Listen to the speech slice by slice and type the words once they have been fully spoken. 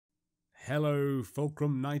Hello,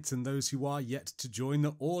 Fulcrum Knights and those who are yet to join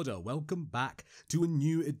the Order. Welcome back to a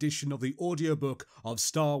new edition of the audiobook of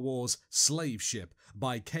Star Wars Slave Ship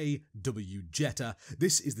by K.W. Jeter.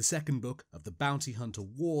 This is the second book of the Bounty Hunter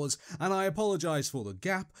Wars, and I apologise for the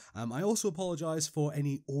gap. I also apologise for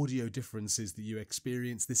any audio differences that you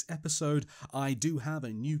experience this episode. I do have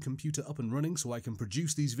a new computer up and running so I can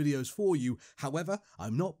produce these videos for you. However,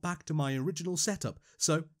 I'm not back to my original setup,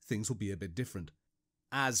 so things will be a bit different.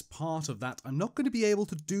 As part of that, I'm not going to be able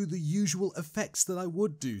to do the usual effects that I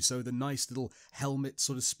would do, so the nice little helmet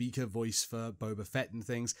sort of speaker voice for Boba Fett and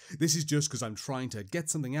things. This is just because I'm trying to get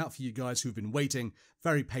something out for you guys who've been waiting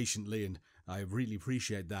very patiently, and I really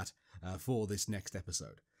appreciate that for this next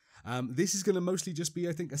episode. This is going to mostly just be,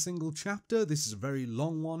 I think, a single chapter. This is a very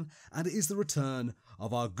long one, and it is the return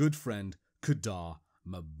of our good friend Kadar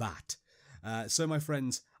Mabat. So my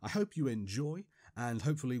friends, I hope you enjoy, and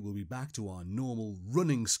hopefully we'll be back to our normal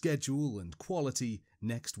running schedule and quality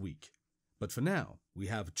next week. But for now, we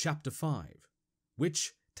have Chapter 5,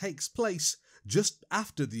 which takes place just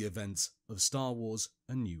after the events of Star Wars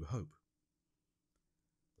A New Hope.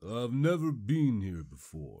 "I've never been here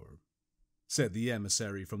before," said the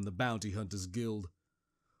emissary from the Bounty Hunters Guild,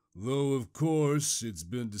 "though of course it's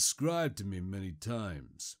been described to me many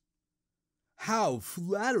times." "How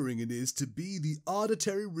flattering it is to be the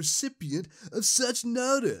auditory recipient of such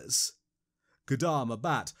notice!" Kadar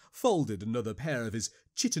Mabat folded another pair of his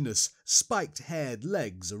chitinous, spiked-haired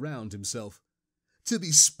legs around himself. "To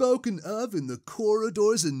be spoken of in the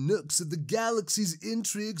corridors and nooks of the galaxy's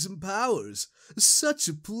intrigues and powers. Such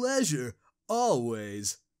a pleasure,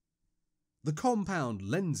 always." The compound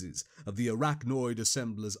lenses of the arachnoid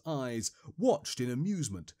assembler's eyes watched in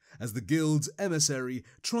amusement as the guild's emissary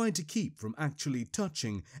tried to keep from actually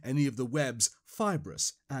touching any of the web's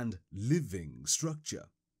fibrous and living structure.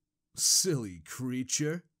 "Silly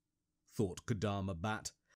creature," thought Kadar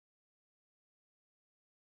Mabat.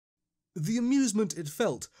 The amusement it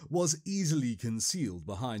felt was easily concealed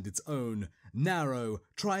behind its own narrow,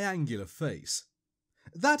 triangular face.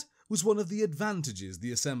 That was one of the advantages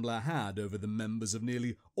the assembler had over the members of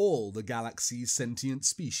nearly all the galaxy's sentient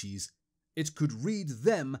species. It could read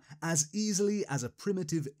them as easily as a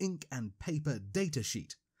primitive ink and paper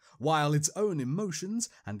datasheet, while its own emotions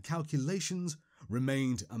and calculations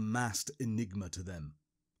remained a masked enigma to them.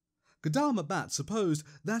 Kadar Mabat supposed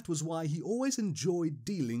that was why he always enjoyed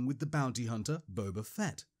dealing with the bounty hunter Boba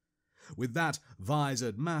Fett. With that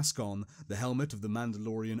visored mask on, the helmet of the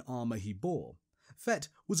Mandalorian armor he bore, Fett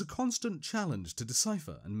was a constant challenge to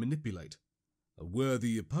decipher and manipulate. A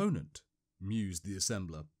worthy opponent, mused the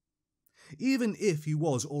assembler. Even if he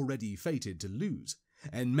was already fated to lose,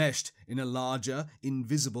 enmeshed in a larger,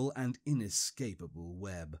 invisible and inescapable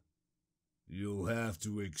web. "You'll have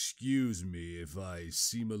to excuse me if I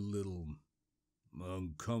seem a little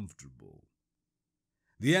uncomfortable."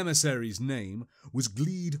 The emissary's name was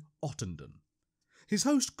Gleed Ottenden. His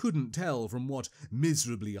host couldn't tell from what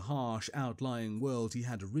miserably harsh outlying world he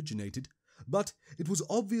had originated, but it was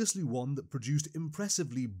obviously one that produced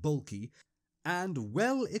impressively bulky and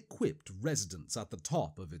well-equipped residents at the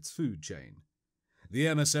top of its food chain. The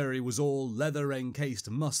emissary was all leather-encased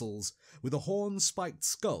muscles, with a horn-spiked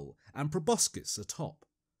skull and proboscis atop.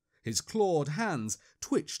 His clawed hands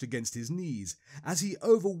twitched against his knees as he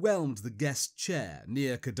overwhelmed the guest chair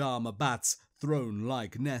near Kadar Mabat's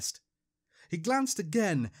throne-like nest. He glanced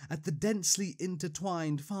again at the densely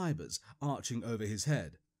intertwined fibres arching over his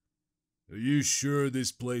head. "Are you sure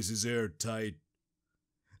this place is airtight?"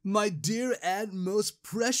 "My dear and most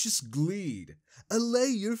precious Gleed, allay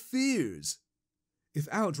your fears." If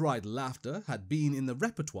outright laughter had been in the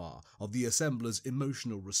repertoire of the assembler's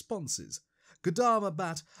emotional responses, Kadar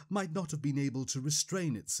Mabat might not have been able to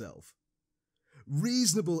restrain itself.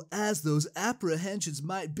 "Reasonable as those apprehensions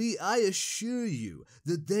might be, I assure you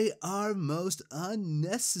that they are most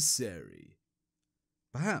unnecessary."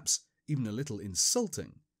 Perhaps even a little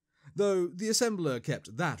insulting, though the assembler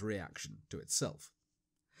kept that reaction to itself.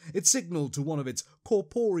 It signalled to one of its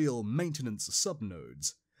corporeal maintenance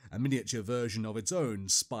subnodes, a miniature version of its own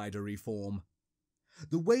spidery form.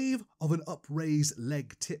 The wave of an upraised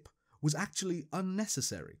leg tip was actually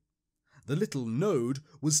unnecessary. The little node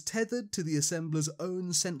was tethered to the assembler's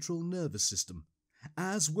own central nervous system,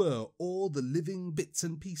 as were all the living bits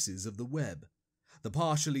and pieces of the web, the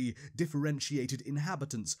partially differentiated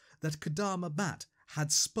inhabitants that Kadar Mabat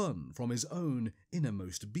had spun from his own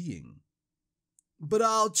innermost being. "But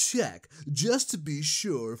I'll check, just to be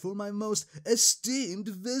sure, for my most esteemed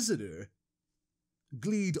visitor."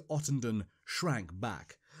 Gleed Ottenden shrank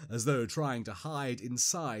back, as though trying to hide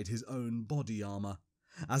inside his own body armour,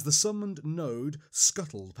 as the summoned node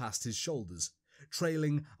scuttled past his shoulders,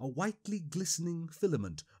 trailing a whitely glistening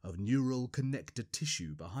filament of neural connector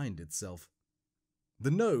tissue behind itself.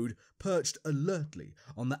 The node perched alertly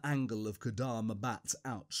on the angle of Kadama Bat's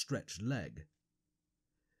outstretched leg.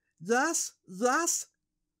 Thus?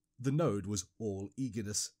 The node was all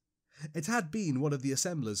eagerness. It had been one of the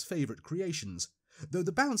assembler's favourite creations, though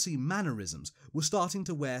the bouncy mannerisms were starting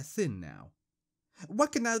to wear thin now.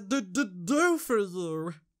 What can I do for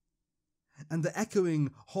you? And the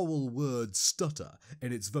echoing whole word stutter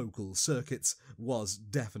in its vocal circuits was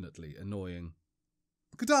definitely annoying.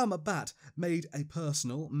 Kadama Bat made a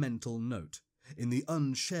personal mental note, in the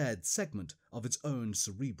unshared segment of its own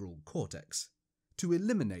cerebral cortex, to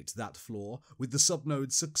eliminate that flaw with the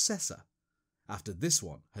subnode's successor, after this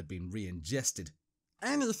one had been re-ingested.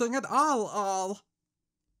 Anything at all.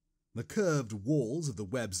 The curved walls of the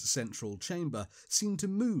web's central chamber seemed to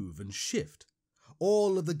move and shift,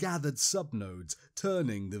 all of the gathered subnodes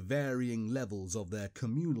turning the varying levels of their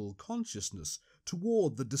communal consciousness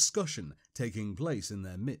toward the discussion taking place in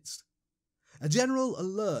their midst. A general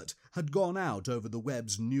alert had gone out over the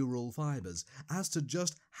web's neural fibers as to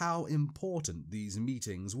just how important these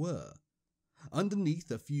meetings were.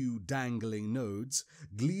 Underneath a few dangling nodes,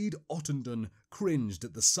 Gleed Ottenden cringed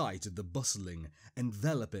at the sight of the bustling,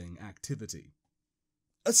 enveloping activity.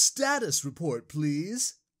 "A status report,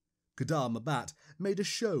 please." Kadama Bat made a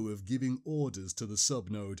show of giving orders to the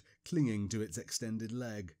subnode clinging to its extended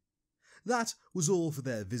leg. That was all for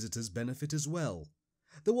their visitor's benefit as well.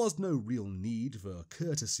 There was no real need for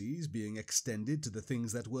courtesies being extended to the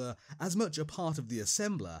things that were as much a part of the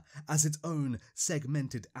assembler as its own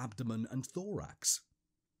segmented abdomen and thorax.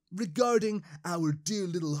 "Regarding our dear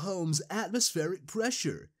little home's atmospheric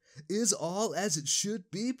pressure, is all as it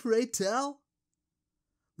should be, pray tell?"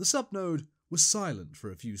 The subnode was silent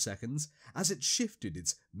for a few seconds as it shifted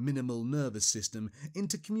its minimal nervous system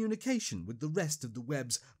into communication with the rest of the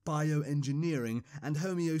web's bioengineering and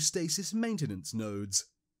homeostasis maintenance nodes.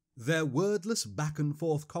 Their wordless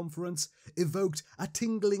back-and-forth conference evoked a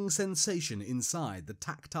tingling sensation inside the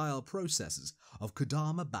tactile processes of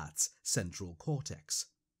Kadama Bat's central cortex.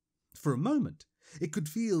 For a moment, it could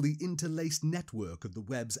feel the interlaced network of the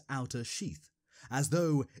web's outer sheath, as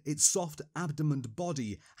though its soft abdomened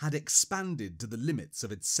body had expanded to the limits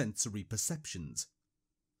of its sensory perceptions.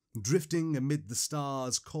 Drifting amid the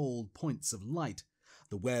stars' cold points of light,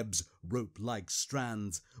 the web's rope-like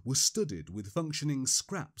strands were studded with functioning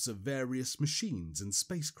scraps of various machines and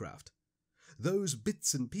spacecraft. Those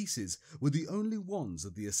bits and pieces were the only ones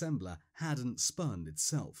that the assembler hadn't spun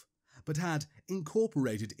itself, but had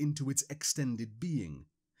incorporated into its extended being,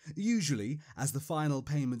 usually as the final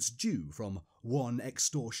payments due from one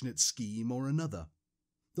extortionate scheme or another.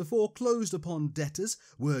 The foreclosed-upon debtors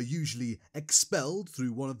were usually expelled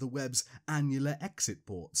through one of the web's annular exit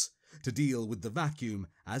ports to deal with the vacuum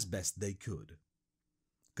as best they could.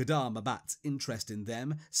 Kadama Bat's interest in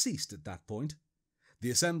them ceased at that point. The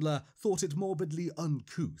assembler thought it morbidly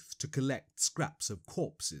uncouth to collect scraps of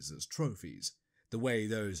corpses as trophies, the way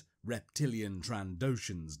those reptilian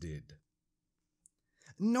Trandoshans did.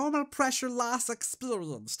 "Normal pressure loss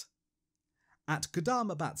experienced." At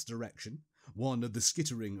Kadama Bat's direction, one of the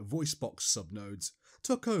skittering voicebox subnodes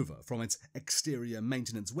took over from its exterior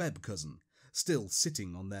maintenance web cousin, still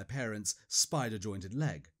sitting on their parent's spider-jointed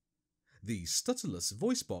leg. The stutterless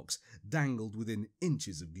voicebox dangled within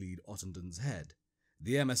inches of Gleed Ottenden's head.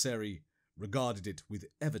 The emissary regarded it with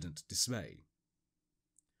evident dismay.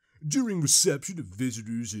 "During reception of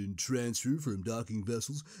visitors and transfer from docking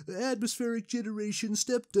vessels, atmospheric generation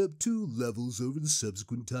stepped up 2 levels over the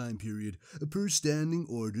subsequent time period, per standing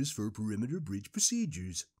orders for perimeter breach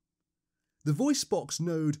procedures." The voicebox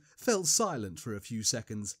node fell silent for a few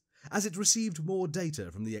seconds as it received more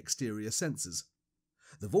data from the exterior sensors.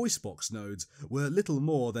 The voicebox nodes were little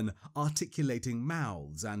more than articulating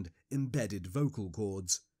mouths and embedded vocal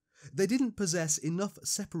cords. They didn't possess enough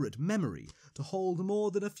separate memory to hold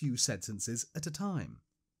more than a few sentences at a time.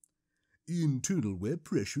 "Internal web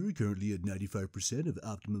pressure currently at 95% of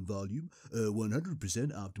optimum volume,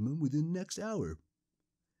 100% optimum within next hour."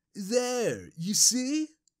 "There, you see?"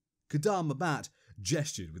 Kadama Bat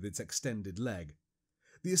gestured with its extended leg.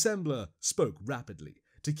 The assembler spoke rapidly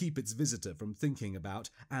to keep its visitor from thinking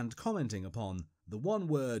about and commenting upon the one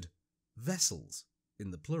word vessels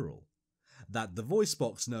in the plural that the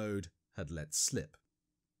voicebox node had let slip.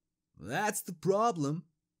 "That's the problem,"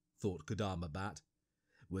 thought Kadama Bat,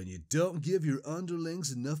 "when you don't give your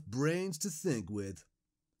underlings enough brains to think with."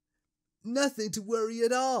 "Nothing to worry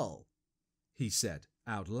at all," he said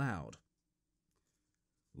out loud.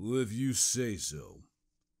 "Well, if you say so."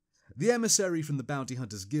 The emissary from the Bounty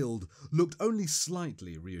Hunters Guild looked only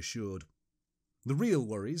slightly reassured. The real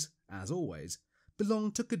worries, as always,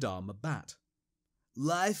 belonged to Kadama Bat.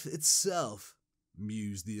 Life itself,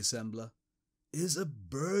 mused the assembler, is a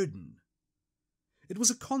burden. It was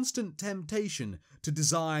a constant temptation to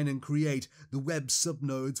design and create the web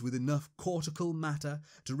subnodes with enough cortical matter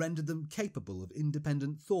to render them capable of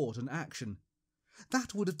independent thought and action.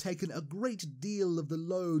 That would have taken a great deal of the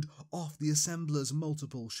load off the assembler's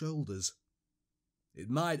multiple shoulders. It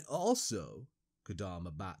might also,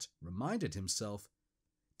 Kadama Bat reminded himself,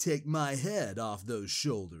 take my head off those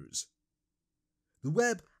shoulders. The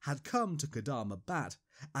web had come to Kadama Bat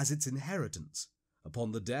as its inheritance,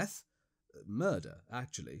 upon the death, murder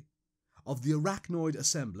actually, of the arachnoid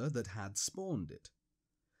assembler that had spawned it.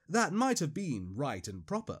 That might have been right and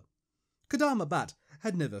proper. Kadama Bat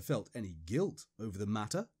had never felt any guilt over the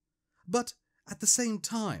matter, but at the same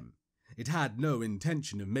time, it had no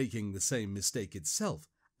intention of making the same mistake itself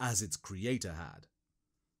as its creator had.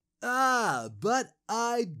 Ah, but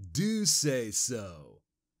I do say so.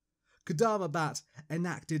 Kadama Bat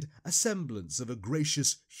enacted a semblance of a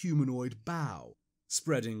gracious humanoid bow,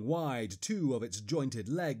 spreading wide two of its jointed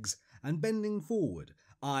legs and bending forward,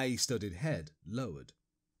 eye-studded head lowered.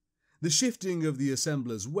 The shifting of the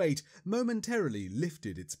assembler's weight momentarily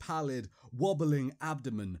lifted its pallid, wobbling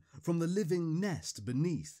abdomen from the living nest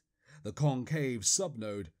beneath. The concave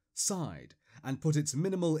subnode sighed and put its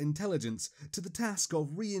minimal intelligence to the task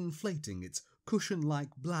of reinflating its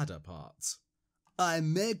cushion-like bladder parts. I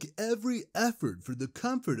make every effort for the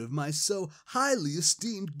comfort of my so highly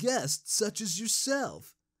esteemed guests such as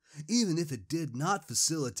yourself. Even if it did not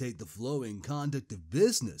facilitate the flowing conduct of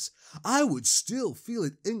business, I would still feel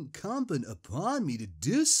it incumbent upon me to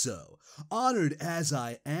do so, honored as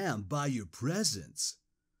I am by your presence.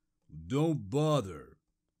 Don't bother.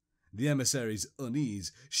 The emissary's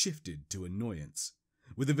unease shifted to annoyance.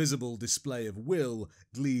 With a visible display of will,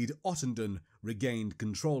 Gleed Ottenden regained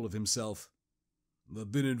control of himself.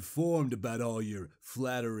 I've been informed about all your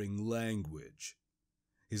flattering language.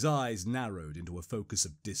 His eyes narrowed into a focus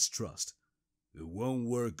of distrust. It won't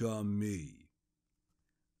work on me.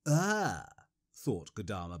 Ah, thought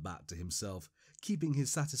Kadama Bat to himself, keeping his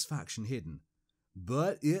satisfaction hidden.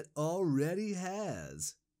 But it already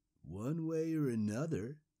has, one way or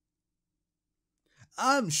another.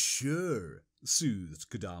 I'm sure, soothed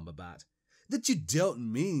Kadama Bat, that you don't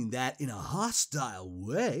mean that in a hostile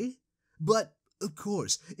way. But, of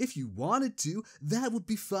course, if you wanted to, that would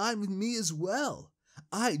be fine with me as well.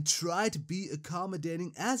 I try to be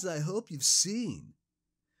accommodating, as I hope you've seen.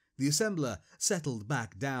 The assembler settled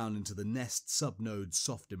back down into the nest subnode's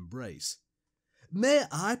soft embrace. May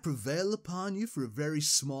I prevail upon you for a very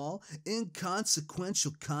small,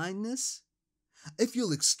 inconsequential kindness? If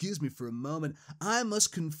you'll excuse me for a moment, I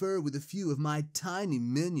must confer with a few of my tiny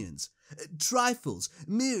minions. Trifles,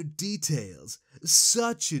 mere details,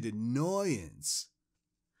 such an annoyance.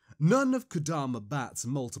 None of Kadama Bat's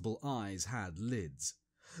multiple eyes had lids,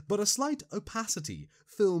 but a slight opacity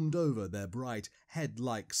filmed over their bright,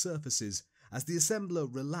 head-like surfaces as the assembler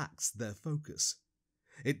relaxed their focus.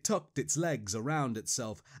 It tucked its legs around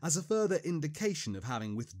itself as a further indication of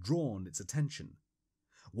having withdrawn its attention.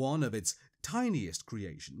 One of its tiniest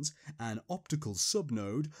creations, an optical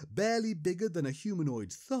subnode barely bigger than a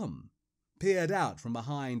humanoid thumb, peered out from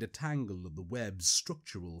behind a tangle of the web's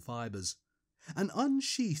structural fibers. An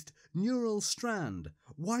unsheathed neural strand,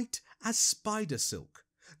 white as spider silk,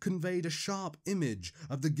 conveyed a sharp image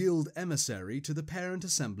of the guild emissary to the parent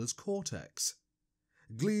assembler's cortex.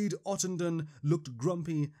 Gleed Ottenden looked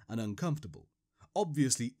grumpy and uncomfortable,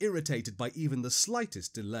 obviously irritated by even the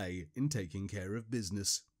slightest delay in taking care of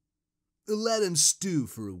business. Let him stew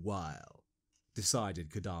for a while,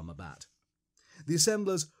 decided Kadama Bat. The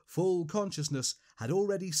assembler's full consciousness had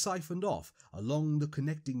already siphoned off along the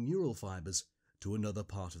connecting neural fibers to another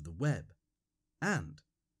part of the web, and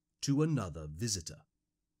to another visitor.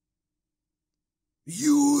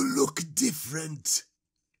 You look different,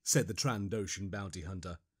 said the Trandoshan bounty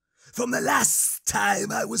hunter, from the last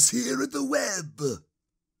time I was here at the web.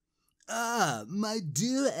 Ah, my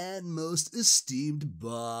dear and most esteemed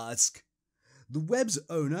Bosk. The web's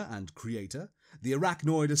owner and creator, the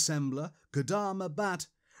arachnoid assembler, Kadama Bat,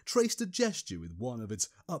 traced a gesture with one of its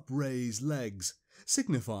upraised legs,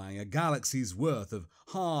 signifying a galaxy's worth of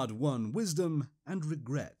hard-won wisdom and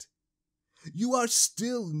regret. You are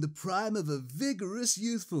still in the prime of a vigorous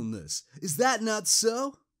youthfulness, is that not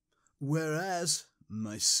so? Whereas,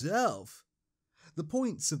 myself... The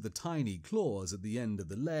points of the tiny claws at the end of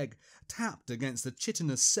the leg tapped against a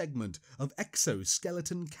chitinous segment of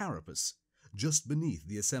exoskeleton carapace, just beneath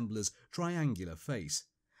the assembler's triangular face,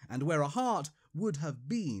 and where a heart would have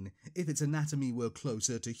been if its anatomy were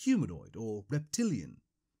closer to humanoid or reptilian.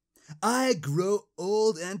 I grow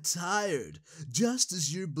old and tired, just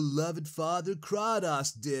as your beloved father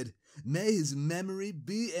Kratos did. May his memory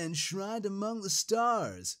be enshrined among the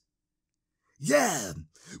stars. Yeah,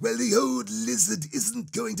 well, the old lizard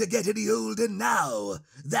isn't going to get any older now,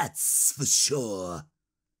 that's for sure.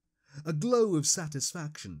 A glow of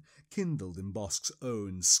satisfaction kindled in Bosk's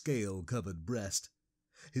own scale-covered breast.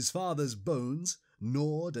 His father's bones,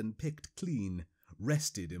 gnawed and picked clean,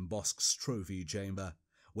 rested in Bosk's trophy chamber,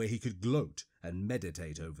 where he could gloat and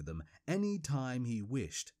meditate over them any time he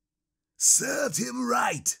wished. Served him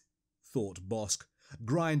right, thought Bosk,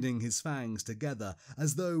 grinding his fangs together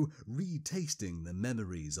as though retasting the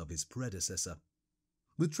memories of his predecessor.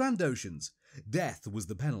 With Trandoshans, death was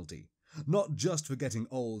the penalty, not just for getting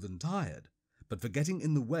old and tired, but for getting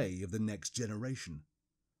in the way of the next generation.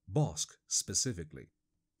 Bosk specifically.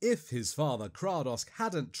 If his father Kratos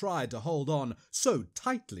hadn't tried to hold on so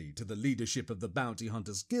tightly to the leadership of the Bounty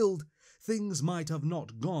Hunters Guild, things might have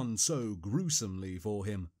not gone so gruesomely for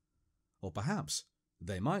him. Or perhaps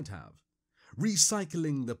they might have.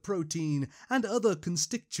 Recycling the protein and other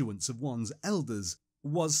constituents of one's elders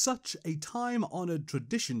was such a time-honoured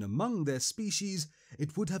tradition among their species,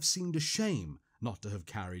 it would have seemed a shame not to have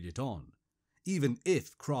carried it on, even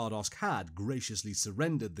if Kratos had graciously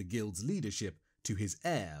surrendered the guild's leadership to his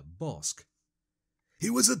heir, Bosk. He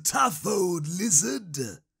was a tough old lizard,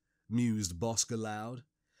 mused Bosk aloud.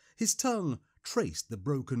 His tongue traced the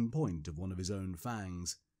broken point of one of his own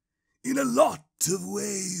fangs. In a lot of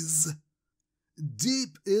ways.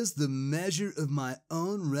 Deep is the measure of my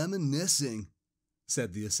own reminiscing,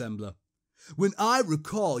 said the assembler. When I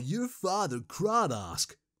recall your father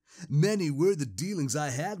Kratos, many were the dealings I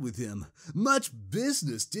had with him. Much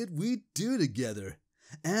business did we do together,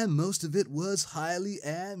 and most of it was highly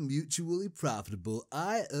and mutually profitable,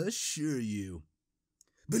 I assure you.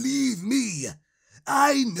 Believe me,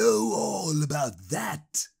 I know all about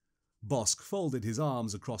that. Bosk folded his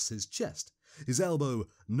arms across his chest. His elbow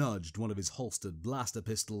nudged one of his holstered blaster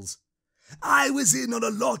pistols. I was in on a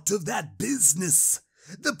lot of that business,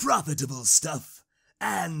 the profitable stuff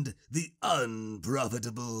and the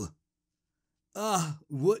unprofitable.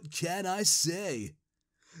 What can I say?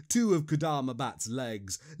 Two of Kodama Bat's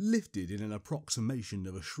legs lifted in an approximation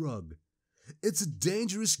of a shrug. It's a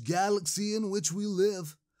dangerous galaxy in which we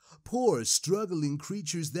live. Poor, struggling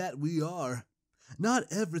creatures that we are. Not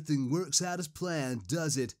everything works out as planned,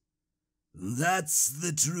 does it? That's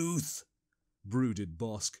the truth, brooded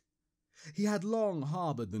Bosk. He had long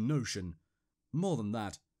harboured the notion, more than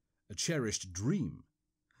that, a cherished dream,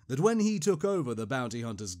 that when he took over the Bounty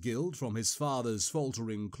Hunters Guild from his father's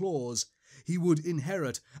faltering claws, he would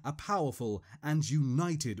inherit a powerful and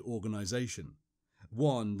united organisation,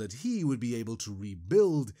 one that he would be able to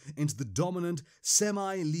rebuild into the dominant,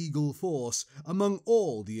 semi-legal force among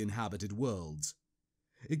all the inhabited worlds.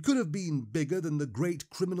 It could have been bigger than the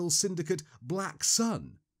great criminal syndicate Black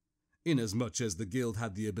Sun, inasmuch as the guild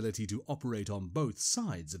had the ability to operate on both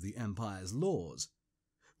sides of the Empire's laws.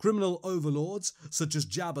 Criminal overlords such as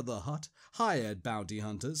Jabba the Hutt hired bounty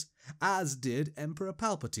hunters, as did Emperor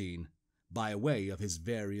Palpatine, by way of his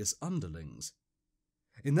various underlings.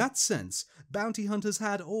 In that sense, bounty hunters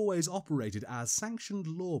had always operated as sanctioned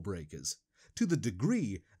lawbreakers, to the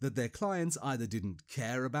degree that their clients either didn't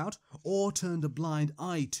care about or turned a blind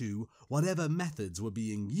eye to whatever methods were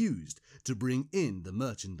being used to bring in the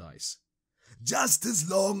merchandise. Just as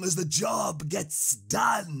long as the job gets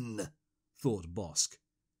done, thought Bosk.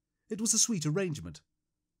 It was a sweet arrangement,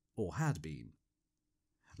 or had been.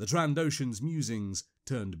 The Trandoshan's musings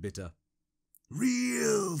turned bitter.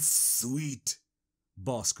 Real sweet,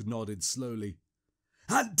 Bosk nodded slowly.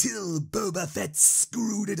 Until Boba Fett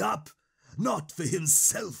screwed it up. Not for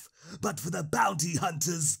himself, but for the Bounty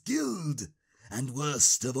Hunters Guild, and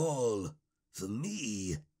worst of all, for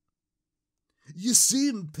me. You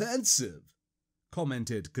seem pensive,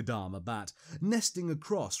 commented Kodama Bat, nesting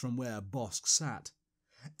across from where Bosk sat.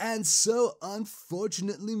 And so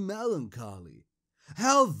unfortunately melancholy.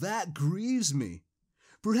 How that grieves me.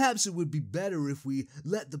 Perhaps it would be better if we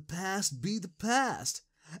let the past be the past,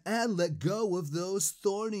 and let go of those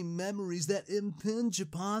thorny memories that impinge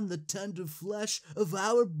upon the tender flesh of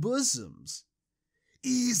our bosoms.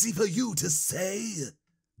 Easy for you to say,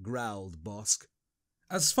 growled Bosk.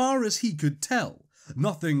 As far as he could tell,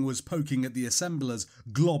 nothing was poking at the assembler's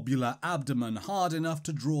globular abdomen hard enough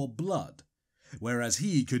to draw blood, whereas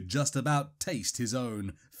he could just about taste his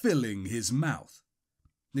own, filling his mouth.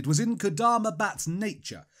 It was in Kodama Bat's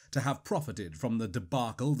nature to have profited from the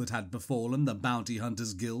debacle that had befallen the Bounty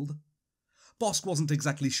Hunters Guild. Bosk wasn't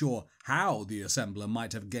exactly sure how the assembler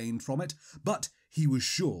might have gained from it, but he was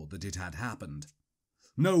sure that it had happened.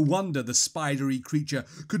 No wonder the spidery creature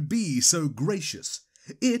could be so gracious.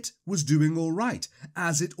 It was doing all right,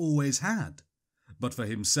 as it always had. But for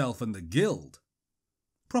himself and the guild.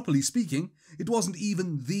 Properly speaking, it wasn't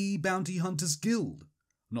even the Bounty Hunters Guild.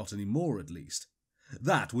 Not anymore, at least.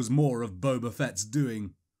 That was more of Boba Fett's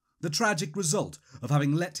doing. The tragic result of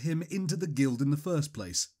having let him into the guild in the first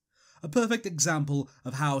place. A perfect example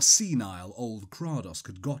of how senile old Kratos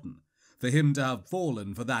had gotten, for him to have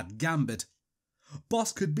fallen for that gambit.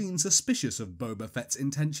 Bosk had been suspicious of Boba Fett's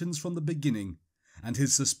intentions from the beginning, and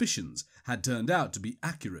his suspicions had turned out to be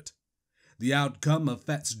accurate. The outcome of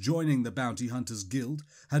Fett's joining the Bounty Hunters Guild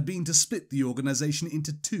had been to split the organisation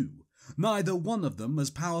into two, neither one of them as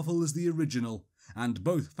powerful as the original, and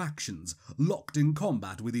both factions locked in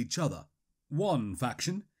combat with each other. One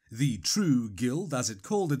faction, the True Guild as it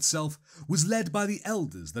called itself, was led by the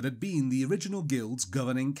elders that had been the original guild's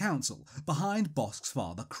governing council behind Bosk's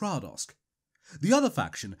father Kratos. The other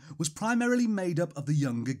faction was primarily made up of the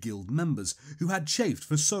younger guild members who had chafed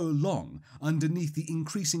for so long underneath the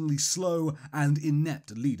increasingly slow and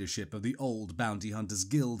inept leadership of the old Bounty Hunters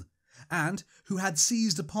Guild, and who had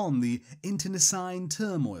seized upon the internecine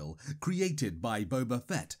turmoil created by Boba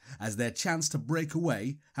Fett as their chance to break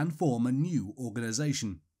away and form a new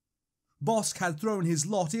organisation. Bosk had thrown his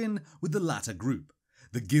lot in with the latter group,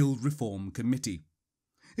 the Guild Reform Committee.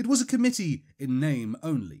 It was a committee in name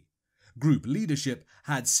only. Group leadership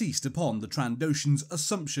had ceased upon the Trandoshan's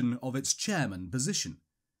assumption of its chairman position.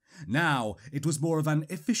 Now it was more of an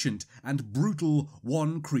efficient and brutal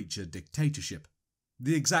one-creature dictatorship.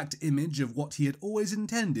 The exact image of what he had always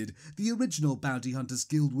intended the original Bounty Hunters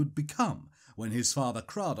Guild would become when his father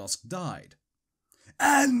Kratos died.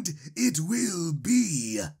 "And it will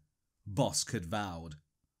be," Bosk had vowed.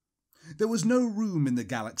 There was no room in the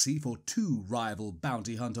galaxy for two rival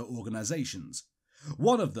bounty hunter organisations.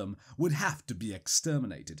 One of them would have to be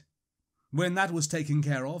exterminated. When that was taken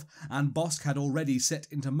care of, and Bosk had already set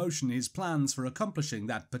into motion his plans for accomplishing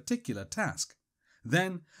that particular task,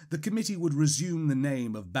 then the committee would resume the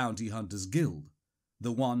name of Bounty Hunters Guild,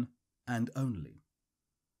 the one and only.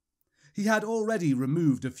 He had already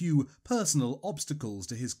removed a few personal obstacles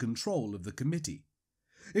to his control of the committee.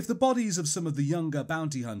 If the bodies of some of the younger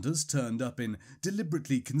bounty hunters turned up in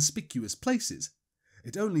deliberately conspicuous places,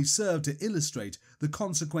 it only served to illustrate the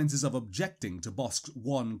consequences of objecting to Bosk's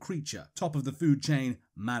one-creature, top-of-the-food-chain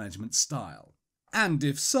management style. And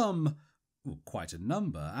if some, quite a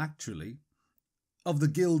number actually, of the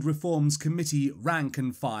Guild Reforms Committee rank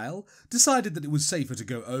and file decided that it was safer to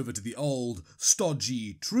go over to the old,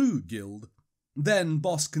 stodgy, True Guild, then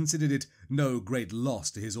Bosk considered it no great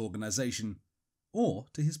loss to his organisation, or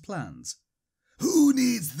to his plans. "Who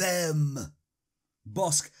needs them?"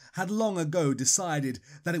 Bosk had long ago decided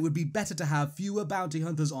that it would be better to have fewer bounty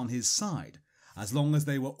hunters on his side, as long as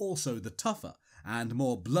they were also the tougher and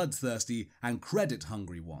more bloodthirsty and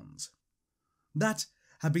credit-hungry ones. That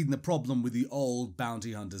had been the problem with the old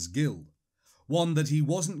Bounty Hunters Guild, one that he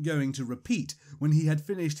wasn't going to repeat when he had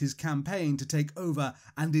finished his campaign to take over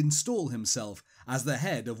and install himself as the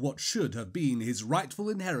head of what should have been his rightful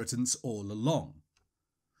inheritance all along.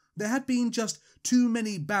 There had been just too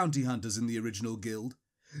many bounty hunters in the original guild.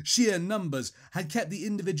 Sheer numbers had kept the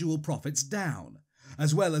individual profits down,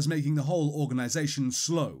 as well as making the whole organisation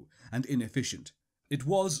slow and inefficient. It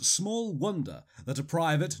was small wonder that a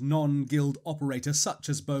private, non-guild operator such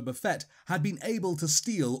as Boba Fett had been able to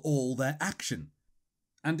steal all their action.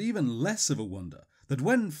 And even less of a wonder that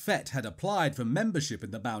when Fett had applied for membership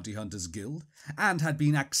in the Bounty Hunters Guild, and had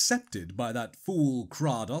been accepted by that fool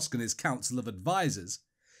Kratos and his council of advisors,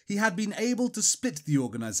 he had been able to split the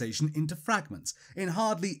organisation into fragments in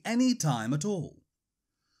hardly any time at all.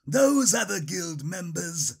 "Those other guild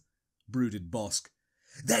members," brooded Bosk,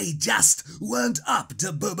 "they just weren't up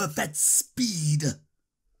to Boba Fett's speed."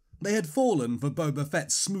 They had fallen for Boba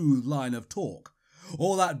Fett's smooth line of talk,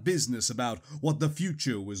 all that business about what the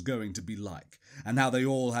future was going to be like, and how they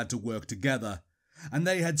all had to work together, and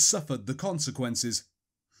they had suffered the consequences.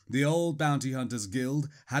 The old Bounty Hunters Guild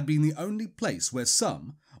had been the only place where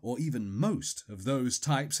some, or even most, of those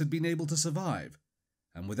types had been able to survive,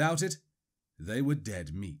 and without it, they were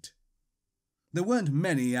dead meat. There weren't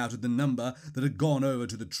many out of the number that had gone over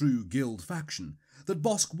to the True Guild faction that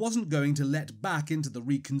Bosk wasn't going to let back into the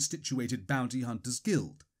reconstituted Bounty Hunters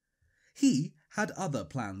Guild. He had other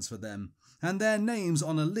plans for them, and their names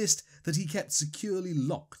on a list that he kept securely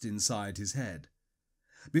locked inside his head.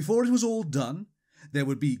 Before it was all done, there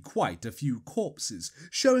would be quite a few corpses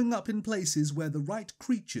showing up in places where the right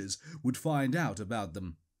creatures would find out about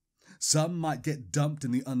them. Some might get dumped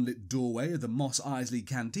in the unlit doorway of the Mos Eisley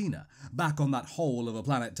Cantina, back on that hole of a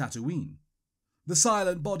planet Tatooine. The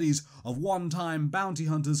silent bodies of one-time bounty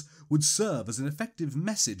hunters would serve as an effective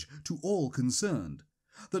message to all concerned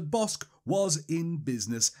that Bossk was in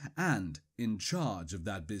business and in charge of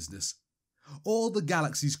that business. All the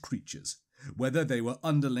galaxy's creatures, whether they were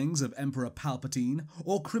underlings of Emperor Palpatine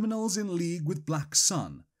or criminals in league with Black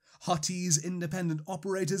Sun, Huttese independent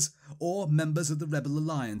operators or members of the Rebel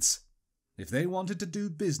Alliance, if they wanted to do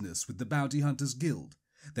business with the Bounty Hunters Guild,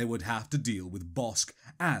 they would have to deal with Bossk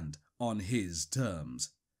and on his terms.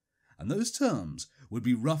 And those terms would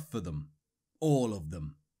be rough for them, all of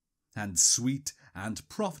them, and sweet and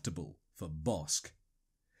profitable for Bossk.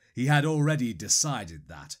 He had already decided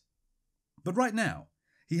that. But right now,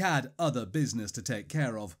 he had other business to take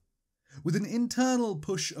care of. With an internal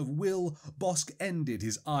push of will, Bossk ended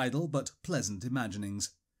his idle but pleasant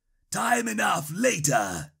imaginings. Time enough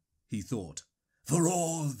later, he thought, for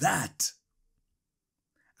all that.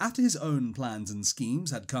 After his own plans and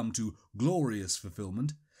schemes had come to glorious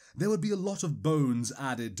fulfillment, there would be a lot of bones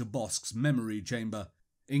added to Bosk's memory chamber,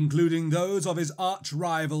 including those of his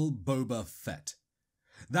arch-rival Boba Fett.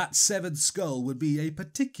 That severed skull would be a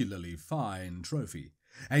particularly fine trophy,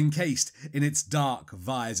 encased in its dark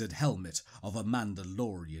visored helmet of a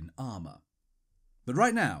Mandalorian armour. But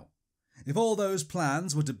right now, if all those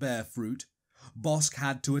plans were to bear fruit, Bossk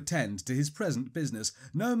had to attend to his present business,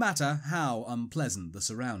 no matter how unpleasant the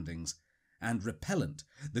surroundings, and repellent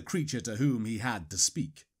the creature to whom he had to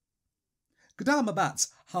speak. Kadama Bat's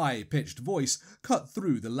high-pitched voice cut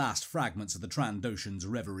through the last fragments of the Trandoshan's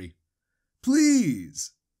reverie.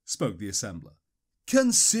 "Please," spoke the assembler,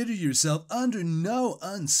 "consider yourself under no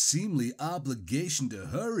unseemly obligation to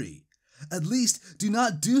hurry. At least do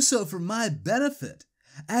not do so for my benefit.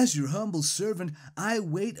 As your humble servant, I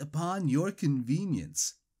wait upon your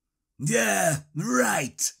convenience." "Yeah,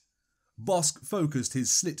 right." Bossk focused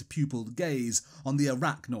his slit-pupilled gaze on the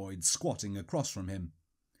arachnoid squatting across from him,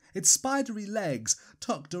 its spidery legs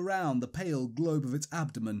tucked around the pale globe of its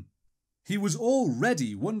abdomen. He was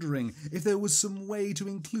already wondering if there was some way to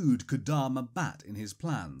include Kadama Bat in his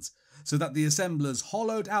plans, so that the assembler's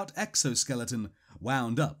hollowed-out exoskeleton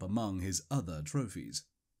wound up among his other trophies.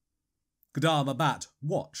 Kadama Bat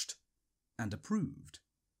watched and approved.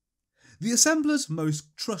 The assembler's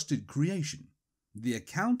most trusted creation, the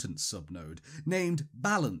accountant subnode named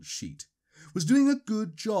Balance Sheet, was doing a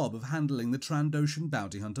good job of handling the Trandoshan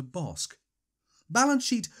bounty hunter Bossk. Balance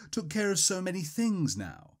Sheet took care of so many things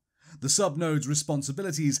now. The subnode's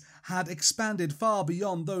responsibilities had expanded far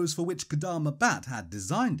beyond those for which Kadama Bat had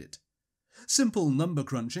designed it. Simple number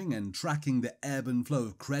crunching and tracking the ebb and flow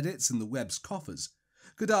of credits in the web's coffers.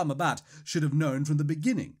 Kadama Bat should have known from the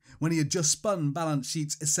beginning, when he had just spun Balance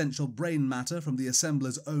Sheet's essential brain matter from the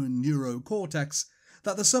assembler's own neurocortex,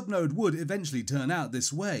 that the subnode would eventually turn out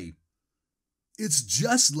this way. "It's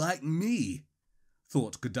just like me,"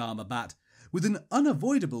 thought Kadama Bat, with an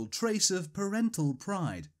unavoidable trace of parental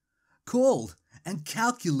pride. "Cold and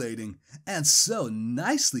calculating, and so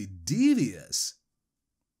nicely devious."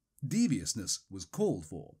 Deviousness was called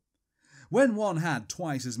for. When one had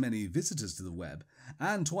twice as many visitors to the web,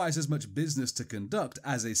 and twice as much business to conduct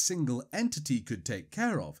as a single entity could take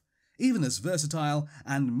care of, even as versatile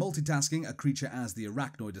and multitasking a creature as the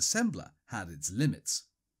arachnoid assembler had its limits.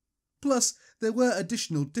 Plus, there were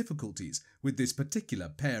additional difficulties with this particular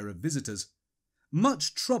pair of visitors.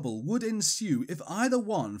 Much trouble would ensue if either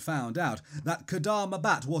one found out that Kadama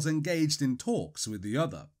Bat was engaged in talks with the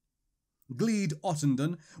other. Gleed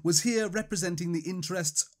Ottenden was here representing the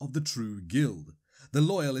interests of the True Guild, the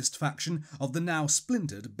loyalist faction of the now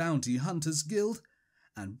splintered Bounty Hunters Guild,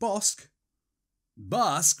 and Bossk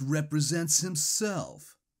represents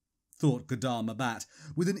himself, thought Kadama Bat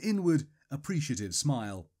with an inward, appreciative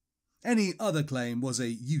smile. Any other claim was a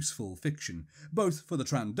useful fiction, both for the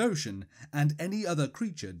Trandoshan and any other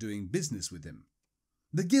creature doing business with him.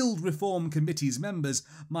 The Guild Reform Committee's members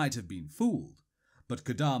might have been fooled, but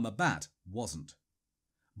Kadama Bat wasn't.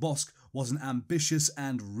 Bossk was an ambitious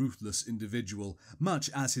and ruthless individual, much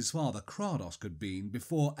as his father Kratos had been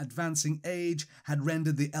before advancing age had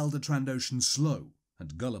rendered the elder Trandoshan slow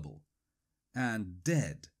and gullible, and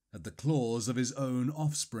dead at the claws of his own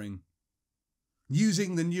offspring.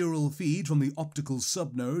 Using the neural feed from the optical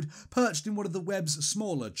subnode perched in one of the web's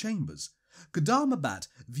smaller chambers, Kadama Bat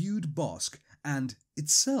viewed Bossk and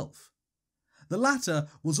itself. The latter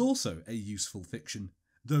was also a useful fiction,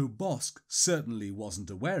 though Bossk certainly wasn't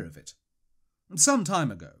aware of it. Some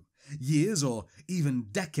time ago, years or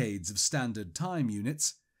even decades of standard time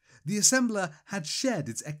units, the assembler had shed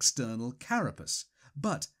its external carapace,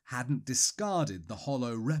 but hadn't discarded the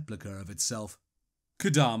hollow replica of itself.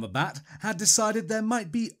 Kodama Bat had decided there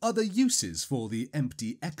might be other uses for the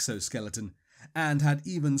empty exoskeleton, and had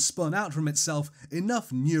even spun out from itself enough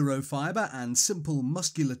neurofiber and simple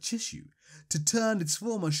muscular tissue to turn its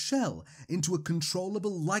former shell into a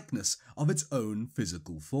controllable likeness of its own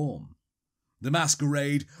physical form. The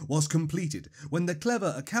masquerade was completed when the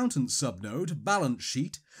clever accountant subnode Balance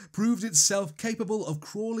Sheet proved itself capable of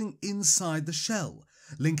crawling inside the shell,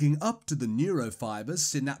 linking up to the neurofiber's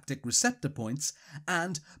synaptic receptor points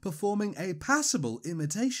and performing a passable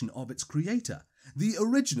imitation of its creator, the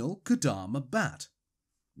original Kodama Bat.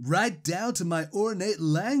 "Right down to my ornate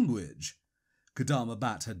language," Kodama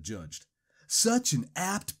Bat had judged. "Such an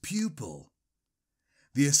apt pupil."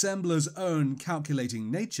 The assembler's own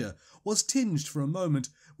calculating nature was tinged for a moment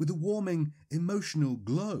with a warming, emotional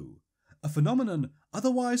glow, a phenomenon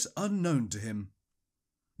otherwise unknown to him.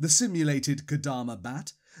 The simulated Kodama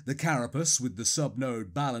Bat, the carapace with the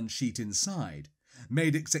subnode Balance Sheet inside,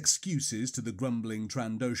 made its excuses to the grumbling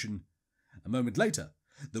Trandoshan. A moment later,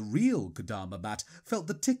 the real Kodama Bat felt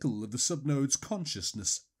the tickle of the subnode's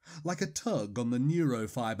consciousness, like a tug on the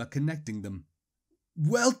neurofiber connecting them.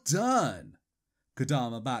 "Well done!"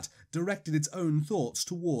 Kodama Bat directed its own thoughts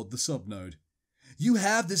toward the subnode. "You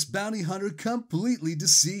have this bounty hunter completely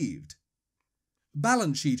deceived."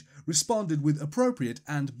 Balance Sheet responded with appropriate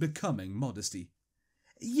and becoming modesty.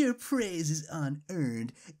 "Your praise is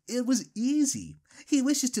unearned. It was easy. He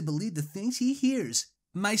wishes to believe the things he hears.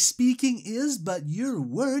 My speaking is but your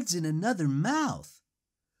words in another mouth."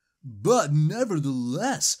 "But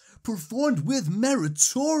nevertheless performed with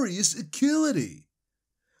meritorious acuity."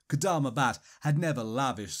 Kodama Bat had never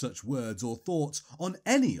lavished such words or thoughts on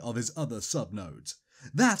any of his other subnodes.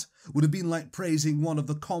 That would have been like praising one of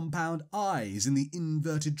the compound eyes in the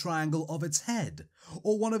inverted triangle of its head,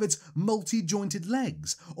 or one of its multi-jointed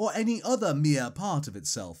legs, or any other mere part of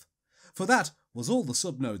itself. For that was all the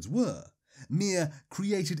subnodes were, mere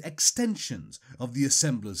created extensions of the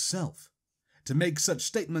assembler's self. To make such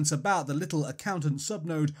statements about the little accountant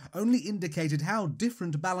subnode only indicated how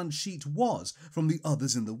different Balance Sheet was from the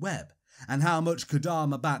others in the web, and how much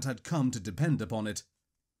Kodama Bat had come to depend upon it.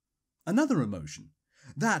 Another emotion,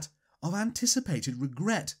 that of anticipated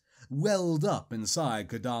regret, welled up inside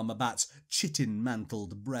Kodama Bat's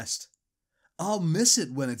chitin-mantled breast. "I'll miss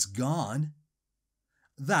it when it's gone."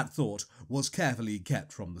 That thought was carefully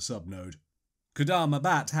kept from the subnode. Kodama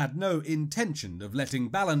Bat had no intention of letting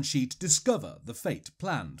Balance Sheet discover the fate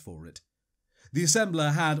planned for it. The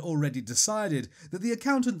assembler had already decided that the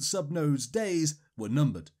accountant subnode's days were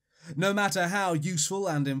numbered. No matter how useful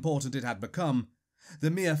and important it had become, the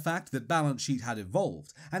mere fact that Balance Sheet had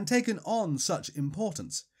evolved and taken on such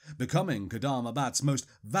importance, becoming Kodama Bat's most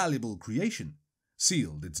valuable creation,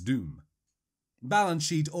 sealed its doom. Balance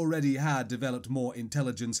Sheet already had developed more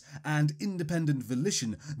intelligence and independent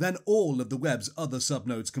volition than all of the web's other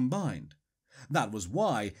subnodes combined. That was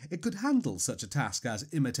why it could handle such a task as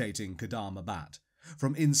imitating Kodama Bat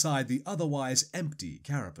from inside the otherwise empty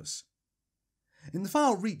carapace. In the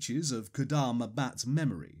far reaches of Kodama Bat's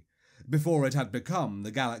memory, before it had become the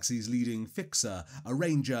galaxy's leading fixer,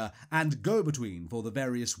 arranger, and go-between for the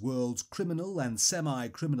various world's criminal and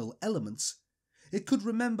semi-criminal elements, it could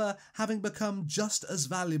remember having become just as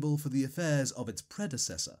valuable for the affairs of its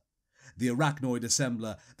predecessor, the arachnoid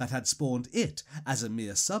assembler that had spawned it as a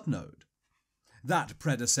mere subnode. That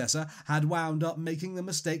predecessor had wound up making the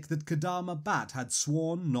mistake that Kodama Bat had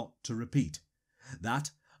sworn not to repeat,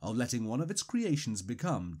 that of letting one of its creations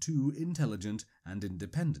become too intelligent and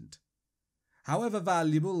independent. However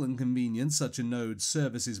valuable and convenient such a node's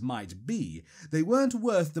services might be, they weren't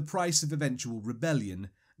worth the price of eventual rebellion,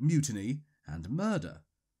 mutiny, and murder.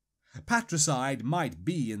 Patricide might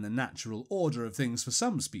be in the natural order of things for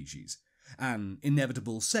some species, an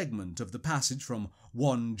inevitable segment of the passage from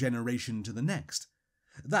one generation to the next.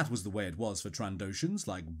 That was the way it was for Trandoshans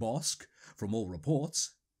like Bosk, from all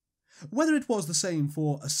reports. Whether it was the same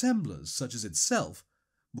for assemblers such as itself,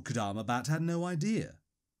 Kodama Bat had no idea.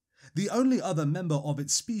 The only other member of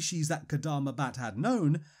its species that Kodama Bat had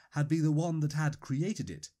known had been the one that had created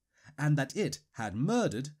it, and that it had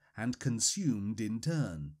murdered and consumed in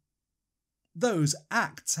turn. Those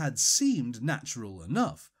acts had seemed natural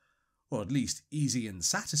enough, or at least easy and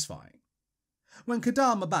satisfying, when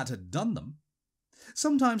Kodama Bat had done them.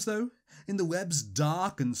 Sometimes, though, in the web's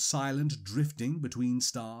dark and silent drifting between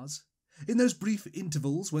stars, in those brief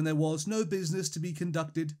intervals when there was no business to be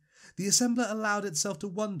conducted, the assembler allowed itself to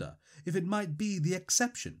wonder if it might be the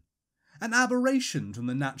exception, an aberration from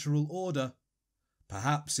the natural order.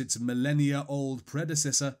 Perhaps its millennia-old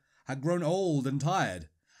predecessor had grown old and tired,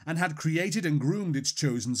 and had created and groomed its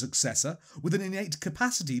chosen successor with an innate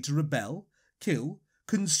capacity to rebel, kill,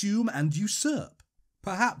 consume and usurp.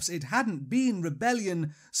 Perhaps it hadn't been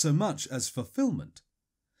rebellion so much as fulfillment.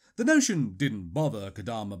 The notion didn't bother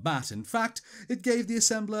Kadama Bat. In fact, it gave the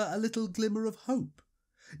assembler a little glimmer of hope.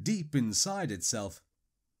 Deep inside itself,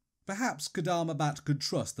 perhaps Kadama Bat could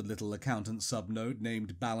trust the little accountant subnode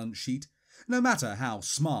named Balance Sheet, no matter how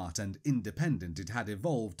smart and independent it had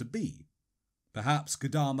evolved to be. Perhaps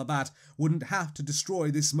Kadama Bat wouldn't have to destroy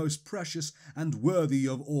this most precious and worthy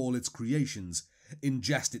of all its creations,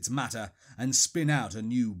 ingest its matter, and spin out a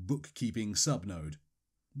new bookkeeping subnode,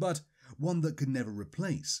 but one that could never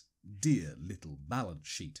replace dear little Balance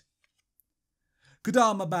Sheet.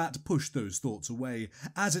 Kadama Bat pushed those thoughts away,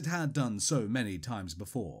 as it had done so many times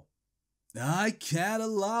before. I can't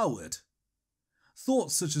allow it.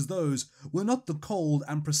 Thoughts such as those were not the cold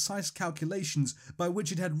and precise calculations by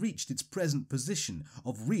which it had reached its present position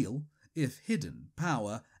of real, if hidden,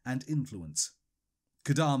 power and influence.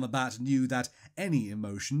 Kadama Bat knew that any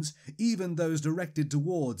emotions, even those directed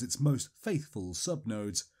towards its most faithful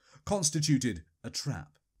subnodes, constituted a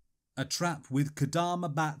trap. A trap with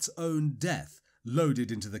Kadama Bat's own death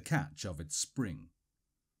loaded into the catch of its spring.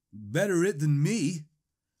 Better it than me,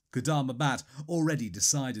 Kadama Bat already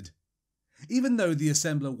decided. Even though the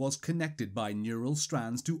assembler was connected by neural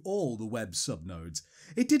strands to all the web subnodes,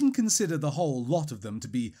 it didn't consider the whole lot of them to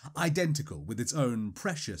be identical with its own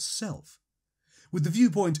precious self. With the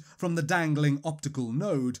viewpoint from the dangling optical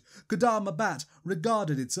node, Kadama Bat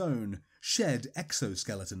regarded its own shed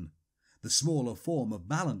exoskeleton. The smaller form of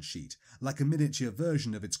Balance Sheet, like a miniature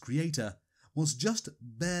version of its creator, was just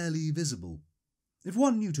barely visible. If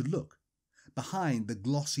one knew to look, behind the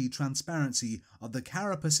glossy transparency of the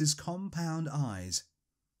carapace's compound eyes.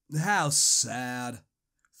 How sad,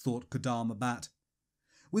 thought Kadama Bat.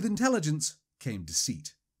 With intelligence came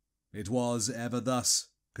deceit. It was ever thus,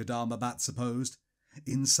 Kadama Bat supposed,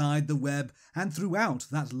 inside the web and throughout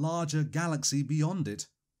that larger galaxy beyond it.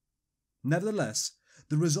 Nevertheless,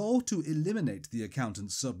 the resolve to eliminate the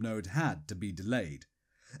accountant's subnode had to be delayed,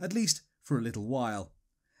 at least for a little while.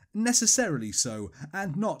 Necessarily so,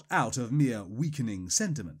 and not out of mere weakening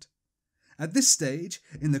sentiment. At this stage,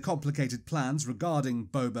 in the complicated plans regarding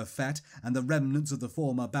Boba Fett and the remnants of the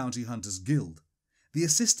former Bounty Hunters Guild, the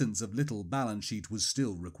assistance of little Balance Sheet was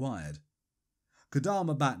still required.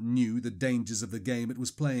 Kadama Bat knew the dangers of the game it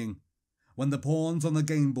was playing. When the pawns on the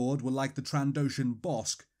game board were like the Trandoshan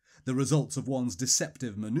Bosk, the results of one's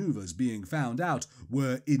deceptive manoeuvres being found out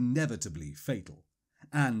were inevitably fatal,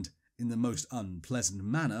 and in the most unpleasant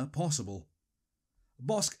manner possible.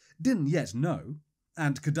 Bosk didn't yet know,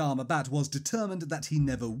 and Kadama Bat was determined that he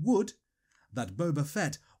never would, that Boba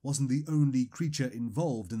Fett wasn't the only creature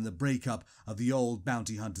involved in the breakup of the old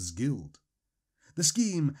Bounty Hunters Guild. The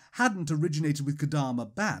scheme hadn't originated with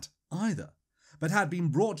Kadama Bat either, but had been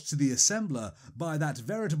brought to the assembler by that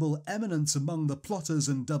veritable eminence among the plotters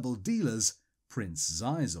and double-dealers, Prince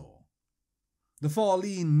Xizor. The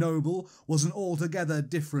Farleen noble was an altogether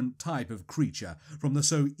different type of creature from the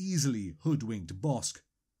so easily hoodwinked Bosk.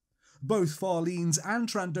 Both Farleens and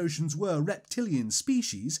Trandoshans were reptilian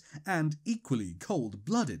species and equally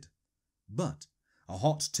cold-blooded, but a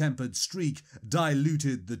hot-tempered streak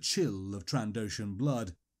diluted the chill of Trandoshan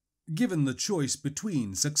blood. Given the choice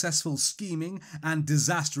between successful scheming and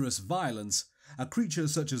disastrous violence, a creature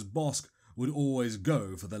such as Bosk would always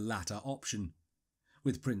go for the latter option.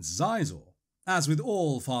 With Prince Xizor, as with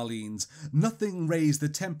all Farleens, nothing raised the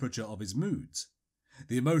temperature of his moods.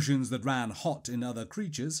 The emotions that ran hot in other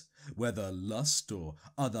creatures, whether lust or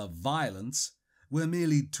other violence, were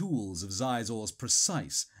merely tools of Xizor's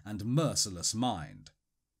precise and merciless mind.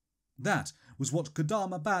 That was what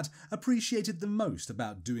Kadama Bat appreciated the most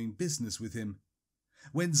about doing business with him.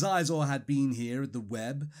 When Xizor had been here at the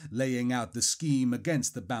web, laying out the scheme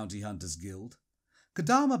against the Bounty Hunters Guild,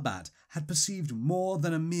 Kadama Bat had perceived more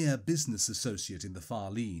than a mere business associate in the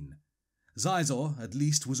Farleen. Xizor, at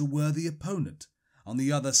least, was a worthy opponent, on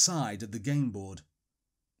the other side of the game board.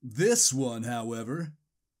 This one, however...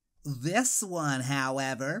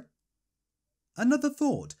 Another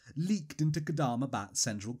thought leaked into Kadama Bat's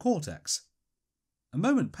central cortex. A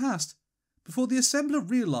moment passed before the assembler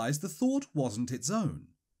realised the thought wasn't its own.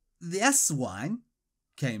 This one,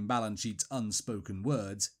 came Balance Sheet's unspoken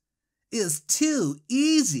words, is too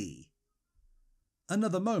easy.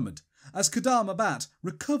 Another moment as Kadama Bat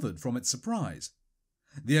recovered from its surprise.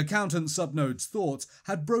 The accountant subnode's thoughts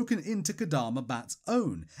had broken into Kadama Bat's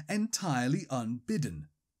own, entirely unbidden.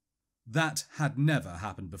 That had never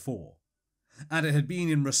happened before. and it had been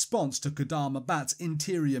in response to Kodama Bat's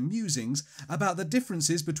interior musings about the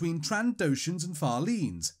differences between Trandoshans and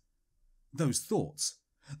Farleans. Those thoughts,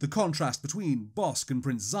 the contrast between Bosk and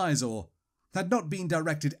Prince Zizor, had not been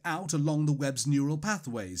directed out along the web's neural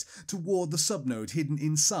pathways toward the subnode hidden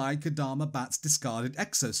inside Kodama Bat's discarded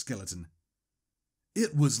exoskeleton.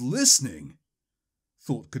 It was listening,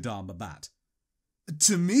 thought Kodama Bat.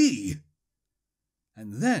 To me!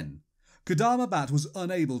 And then Kodama Bat was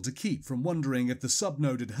unable to keep from wondering if the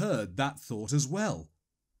subnode had heard that thought as well.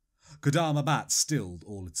 Kodama Bat stilled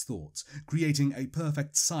all its thoughts, creating a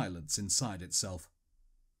perfect silence inside itself.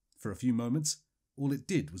 For a few moments, all it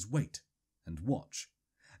did was wait and watch,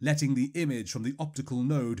 letting the image from the optical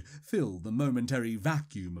node fill the momentary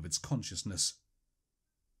vacuum of its consciousness.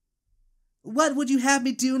 What would you have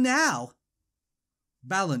me do now?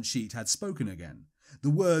 Balance Sheet had spoken again, the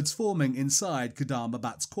words forming inside Kodama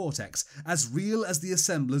Bat's cortex as real as the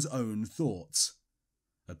assembler's own thoughts.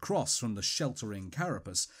 Across from the sheltering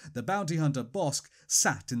carapace, the bounty hunter Bosk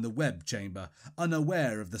sat in the web chamber,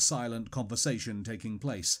 unaware of the silent conversation taking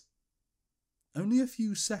place. Only a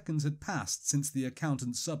few seconds had passed since the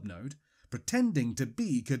accountant subnode, pretending to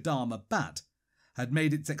be Kodama Bat, had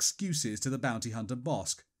made its excuses to the bounty hunter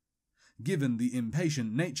Bosk. Given the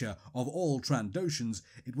impatient nature of all Trandoshans,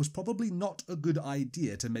 it was probably not a good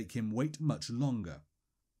idea to make him wait much longer.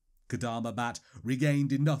 Kodama Bat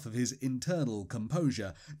regained enough of his internal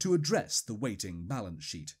composure to address the waiting Balance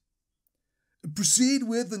Sheet. "Proceed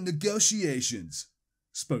with the negotiations,"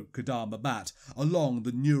 spoke Kodama Bat along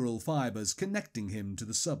the neural fibers connecting him to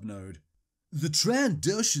the subnode. "The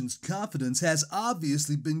Trandoshan's confidence has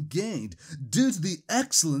obviously been gained due to the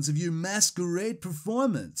excellence of your masquerade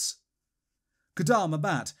performance." Kodama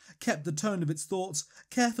Bat kept the tone of its thoughts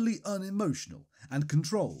carefully unemotional and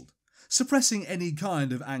controlled, suppressing any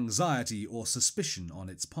kind of anxiety or suspicion on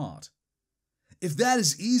its part. "If that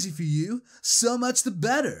is easy for you, so much the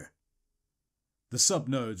better." The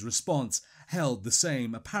subnode's response held the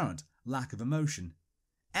same apparent lack of emotion.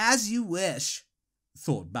 "As you wish,"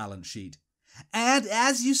 thought Balance Sheet. "And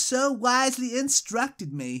as you so wisely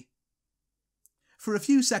instructed me." For a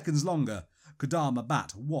few seconds longer, Kodama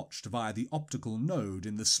Bat watched via the optical node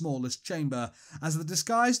in the smallest chamber as the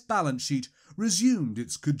disguised Balance Sheet resumed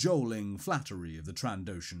its cajoling flattery of the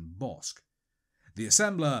Trandoshan Bosk. The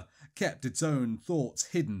assembler kept its own thoughts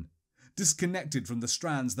hidden, disconnected from the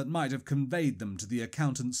strands that might have conveyed them to the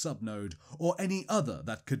accountant subnode or any other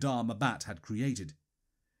that Kodama Bat had created.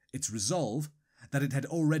 Its resolve, that it had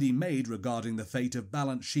already made regarding the fate of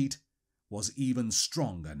Balance Sheet, was even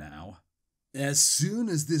stronger now. "As soon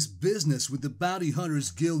as this business with the Bounty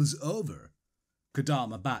Hunters Guild is over,"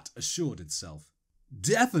 Kodama Bat assured itself.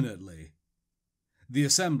 "Definitely." The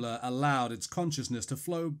assembler allowed its consciousness to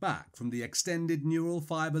flow back from the extended neural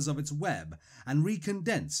fibers of its web and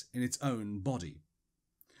recondense in its own body.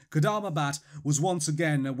 Kodama Bat was once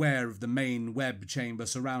again aware of the main web chamber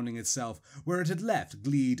surrounding itself where it had left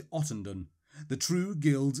Gleed Ottenden, the true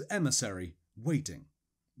guild's emissary, waiting.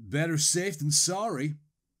 "Better safe than sorry."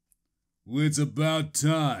 "It's about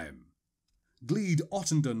time," Gleed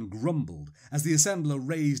Ottenden grumbled as the assembler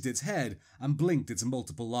raised its head and blinked its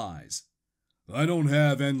multiple eyes. "I don't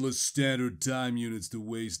have endless standard time units to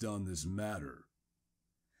waste on this matter."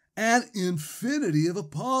 "An infinity of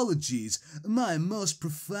apologies, my most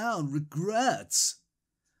profound regrets."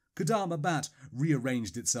 Kodama Bat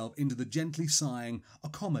rearranged itself into the gently sighing,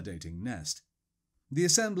 accommodating nest. The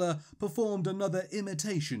assembler performed another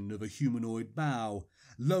imitation of a humanoid bow,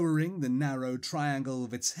 lowering the narrow triangle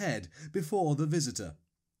of its head before the visitor.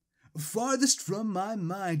 "Farthest from my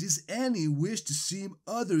mind is any wish to seem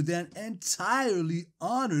other than entirely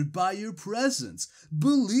honored by your presence.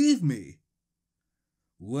 Believe me."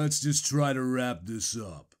 "Let's just try to wrap this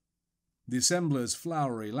up." The assembler's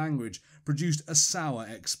flowery language produced a sour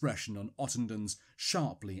expression on Ottenden's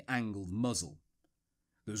sharply angled muzzle.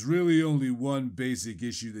 "There's really only one basic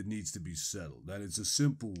issue that needs to be settled, and it's a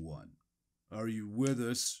simple one. Are you with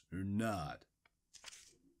us or not?"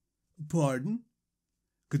 "Pardon?"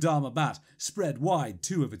 Kodama Bat spread wide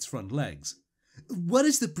two of its front legs. "What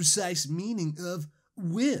is the precise meaning of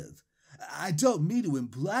 'with'? I don't mean to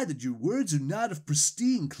imply that your words are not of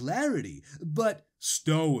pristine clarity, but—"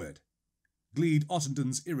 "Stow it." Gleed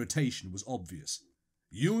Ottenden's irritation was obvious.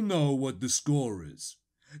 "You know what the score is.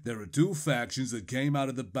 There are two factions that came out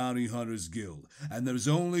of the Bounty Hunters Guild, and there's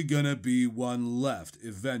only gonna be one left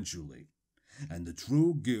eventually. And the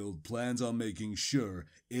true guild plans on making sure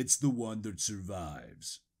it's the one that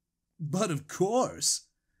survives." "But of course,"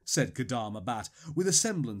 said Kodama Bat with a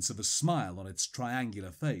semblance of a smile on its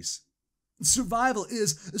triangular face. "Survival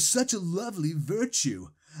is such a lovely virtue.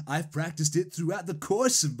 I've practiced it throughout the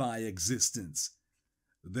course of my existence."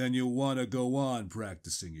 "Then you'll want to go on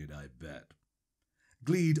practicing it, I bet."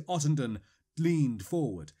 Gleed Ottenden leaned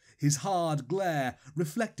forward, his hard glare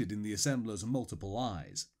reflected in the assembler's multiple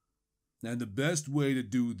eyes. "And the best way to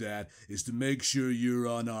do that is to make sure you're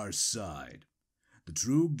on our side. The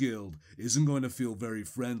True Guild isn't going to feel very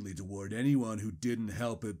friendly toward anyone who didn't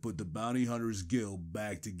help it put the Bounty Hunters Guild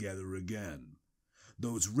back together again.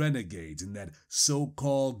 Those renegades in that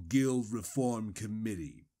so-called Guild Reform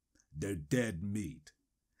Committee, they're dead meat.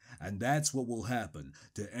 And that's what will happen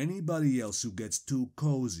to anybody else who gets too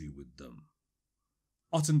cozy with them."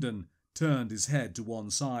 Ottenden turned his head to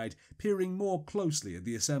one side, peering more closely at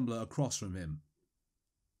the assembler across from him.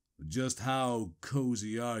 "Just how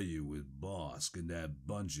cozy are you with Bosk and that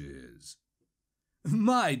bunch of his?"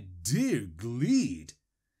 "My dear Gleed!"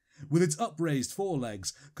 With its upraised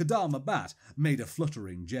forelegs, Kadama Bat made a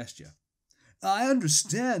fluttering gesture. "I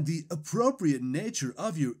understand the appropriate nature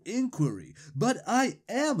of your inquiry, but I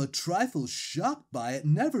am a trifle shocked by it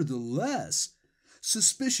nevertheless.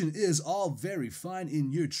 Suspicion is all very fine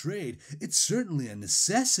in your trade, it's certainly a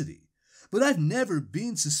necessity, but I've never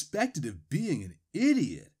been suspected of being an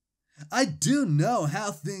idiot. I do know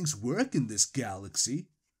how things work in this galaxy."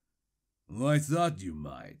 "Well, I thought you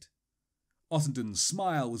might." Ottenden's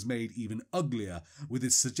smile was made even uglier with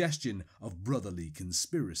its suggestion of brotherly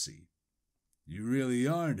conspiracy. "You really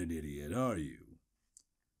aren't an idiot, are you?"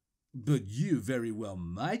 "But you very well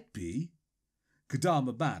might be."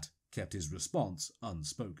 Kadama Bat kept his response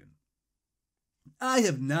unspoken. "I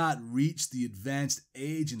have not reached the advanced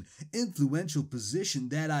age and influential position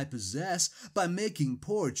that I possess by making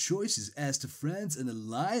poor choices as to friends and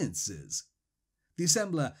alliances." The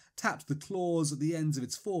assembler tapped the claws at the ends of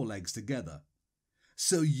its forelegs together.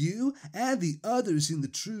 "So you and the others in the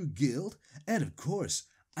True Guild, and of course,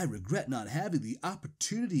 I regret not having the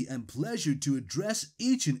opportunity and pleasure to address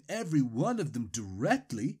each and every one of them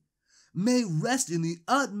directly, may rest in the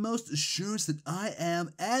utmost assurance that I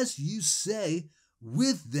am, as you say,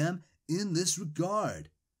 with them in this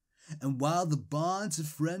regard. And while the bonds of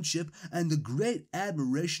friendship and the great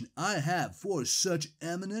admiration I have for such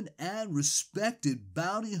eminent and respected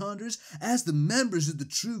bounty hunters as the members of the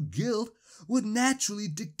True Guild would naturally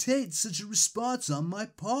dictate such a response on my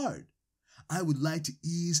part, I would like to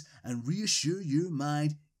ease and reassure your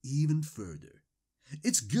mind even further.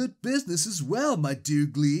 It's good business as well, my dear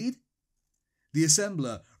Gleed." The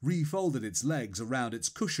assembler refolded its legs around its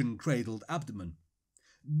cushion-cradled abdomen.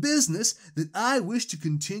 "Business that I wish to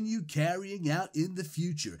continue carrying out in the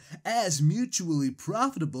future, as mutually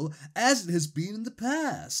profitable as it has been in the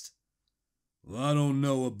past." "Well, I don't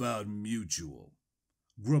know about mutual,"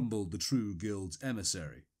 grumbled the True Guild's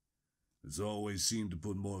emissary. "It's always seemed to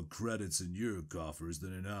put more credits in your coffers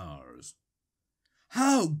than in ours."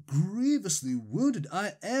 "How grievously wounded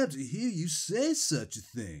I am to hear you say such a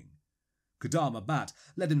thing." Kadama Bat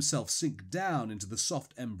let himself sink down into the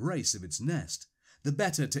soft embrace of its nest, the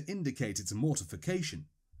better to indicate its mortification.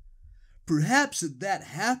 "Perhaps at that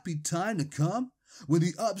happy time to come, when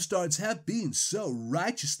the upstarts have been so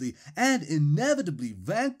righteously and inevitably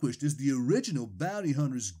vanquished as the original Bounty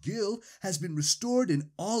Hunters Guild has been restored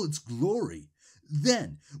in all its glory,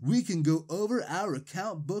 then we can go over our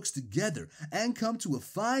account books together and come to a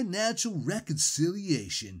financial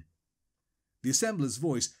reconciliation." The assembler's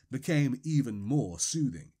voice became even more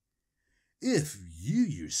soothing. "If you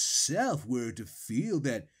yourself were to feel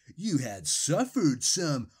that you had suffered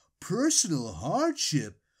some personal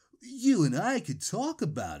hardship, you and I could talk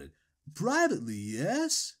about it privately,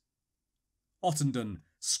 yes?" Ottenden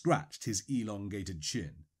scratched his elongated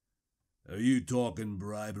chin. "Are you talking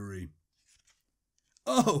bribery?"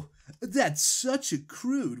 "Oh, that's such a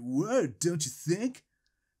crude word, don't you think?"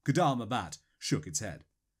 Kadama Bat shook its head.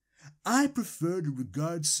 "I prefer to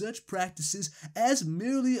regard such practices as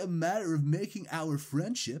merely a matter of making our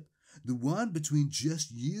friendship, the one between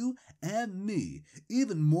just you and me,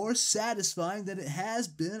 even more satisfying than it has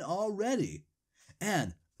been already.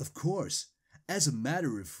 And, of course, as a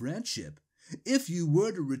matter of friendship, if you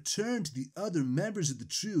were to return to the other members of the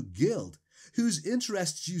True Guild, whose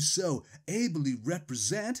interests you so ably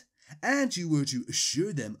represent, and you were to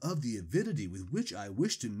assure them of the avidity with which I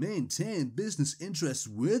wish to maintain business interests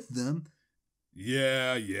with them—"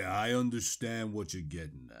 Yeah, I understand what you're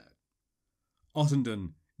getting at."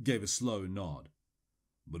 Ottenden gave a slow nod.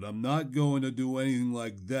 "But I'm not going to do anything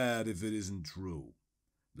like that if it isn't true.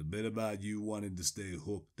 The bit about you wanting to stay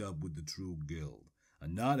hooked up with the True Guild,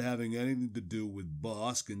 and not having anything to do with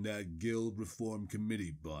Bosk and that Guild Reform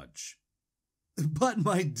Committee bunch." "But,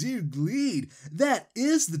 my dear Gleed, that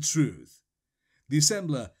is the truth." The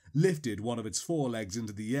assembler lifted one of its forelegs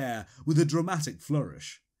into the air with a dramatic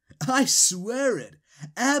flourish. I swear it,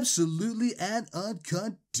 absolutely and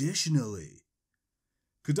unconditionally.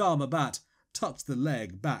 Kodama Bat tucked the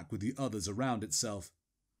leg back with the others around itself.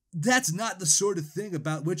 That's not the sort of thing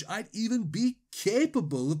about which I'd even be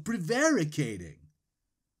capable of prevaricating.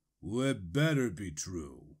 Well, it better be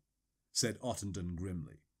true, said Ottenden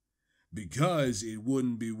grimly, because it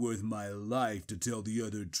wouldn't be worth my life to tell the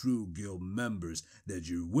other True Guild members that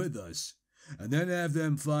you're with us, and then have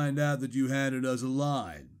them find out that you handed us a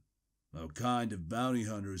line. Our kind of bounty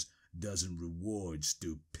hunters doesn't reward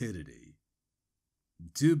stupidity.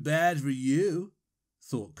 Too bad for you,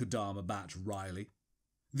 thought Kodama Bat wryly.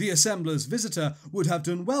 The assembler's visitor would have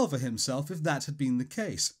done well for himself if that had been the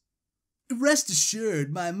case. Rest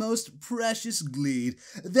assured, my most precious Gleed,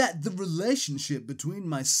 that the relationship between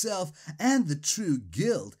myself and the True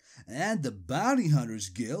Guild, and the Bounty Hunters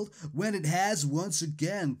Guild, when it has once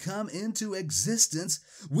again come into existence,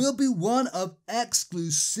 will be one of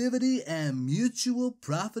exclusivity and mutual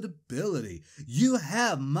profitability. You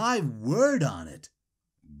have my word on it.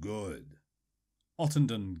 Good.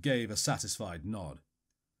 Ottenden gave a satisfied nod.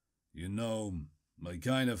 You know, I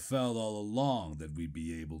kind of felt all along that we'd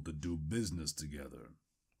be able to do business together.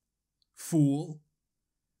 Fool.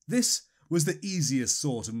 This was the easiest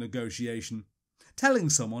sort of negotiation, telling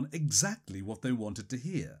someone exactly what they wanted to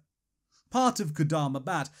hear. Part of Kodama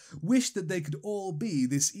Bat wished that they could all be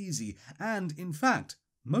this easy, and, in fact,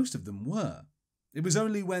 most of them were. It was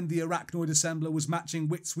only when the arachnoid assembler was matching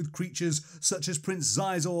wits with creatures such as Prince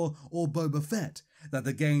Zizor or Boba Fett that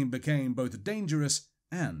the game became both dangerous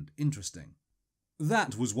and interesting.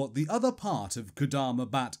 That was what the other part of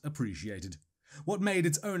Kodama Bat appreciated, what made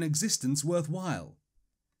its own existence worthwhile.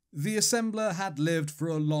 The assembler had lived for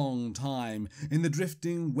a long time in the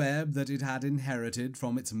drifting web that it had inherited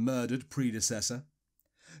from its murdered predecessor.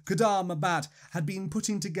 Kodama Bat had been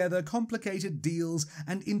putting together complicated deals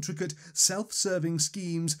and intricate, self-serving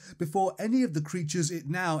schemes before any of the creatures it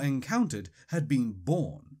now encountered had been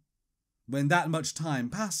born. When that much time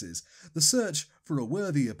passes, the search for a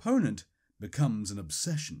worthy opponent becomes an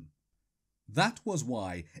obsession. That was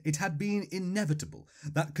why it had been inevitable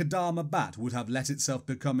that Kodama Bat would have let itself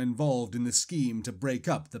become involved in the scheme to break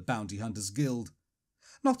up the Bounty Hunters Guild.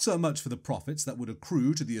 Not so much for the profits that would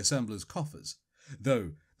accrue to the assembler's coffers,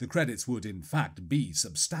 though the credits would in fact be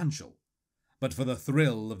substantial, but for the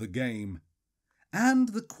thrill of the game, and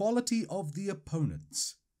the quality of the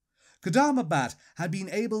opponents. Kodama Bat had been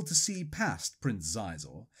able to see past Prince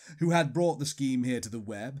Zizor, who had brought the scheme here to the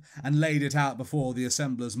web and laid it out before the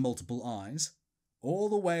assembler's multiple eyes, all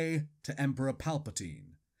the way to Emperor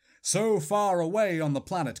Palpatine, so far away on the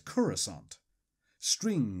planet Coruscant.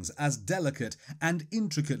 Strings as delicate and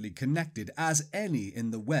intricately connected as any in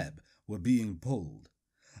the web were being pulled,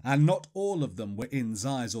 and not all of them were in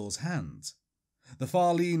Zizor's hands. The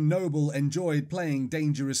Farleen noble enjoyed playing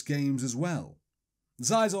dangerous games as well.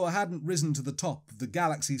 Zizor hadn't risen to the top of the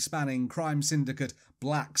galaxy-spanning crime syndicate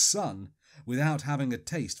Black Sun without having a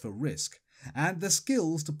taste for risk, and the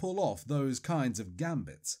skills to pull off those kinds of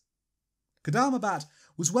gambits. Kodama Bat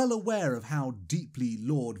was well aware of how deeply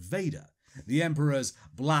Lord Vader, the Emperor's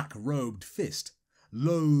black-robed fist,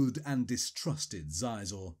 loathed and distrusted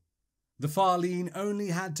Zizor. The Farleen only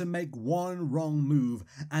had to make one wrong move,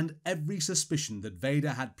 and every suspicion that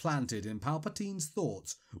Vader had planted in Palpatine's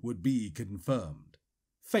thoughts would be confirmed.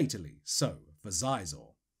 Fatally so for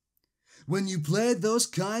Zizor. When you played those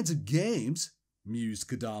kinds of games, mused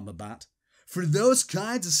Kodama Bat, for those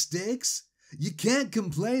kinds of stakes, you can't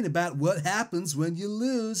complain about what happens when you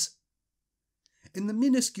lose. In the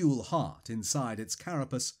minuscule heart inside its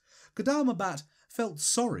carapace, Kodama Bat felt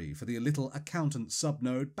sorry for the little accountant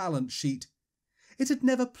subnode balance sheet. It had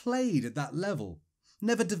never played at that level,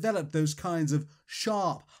 never developed those kinds of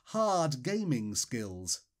sharp, hard gaming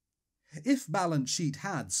skills. If Balance Sheet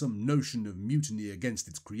had some notion of mutiny against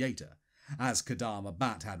its creator, as Kodama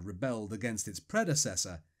Bat had rebelled against its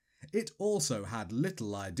predecessor, it also had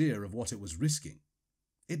little idea of what it was risking.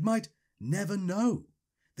 It might never know.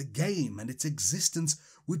 The game and its existence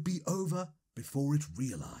would be over before it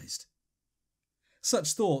realised.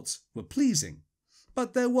 Such thoughts were pleasing,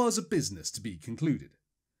 but there was a business to be concluded.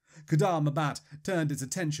 Kodama Bat turned its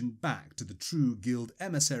attention back to the True Guild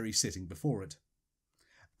emissary sitting before it.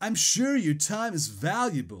 I'm sure your time is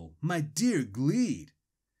valuable, my dear Gleed.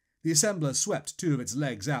 The assembler swept two of its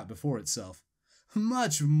legs out before itself.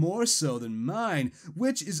 Much more so than mine,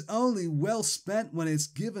 which is only well spent when it's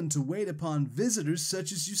given to wait upon visitors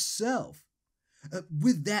such as yourself.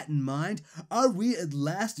 With that in mind, are we at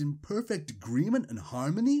last in perfect agreement and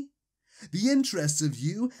harmony? The interests of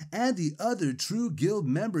you and the other true guild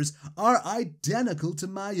members are identical to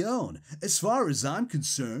my own, as far as I'm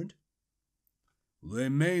concerned." "They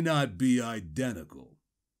may not be identical,"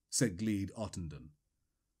 said Gleed Ottenden,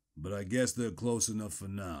 "but I guess they're close enough for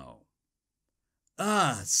now."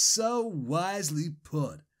 "Ah, so wisely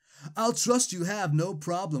put. I'll trust you have no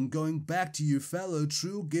problem going back to your fellow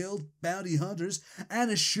True Guild bounty hunters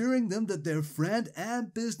and assuring them that their friend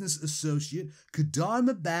and business associate, Kadar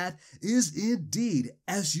Mabat, is indeed,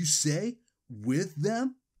 as you say, with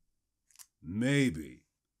them?" "Maybe,"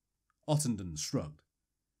 Ottenden shrugged.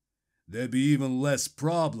 "There'd be even less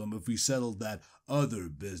problem if we settled that other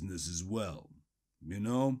business as well. You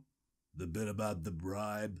know, the bit about the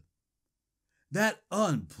bribe." "That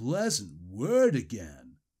unpleasant word again."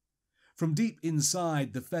 From deep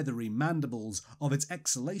inside the feathery mandibles of its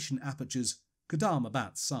exhalation apertures, Kadar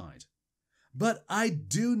Mabat sighed. "But I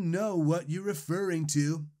do know what you're referring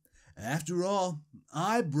to. After all,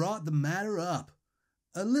 I brought the matter up.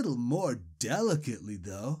 A little more delicately,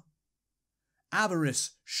 though."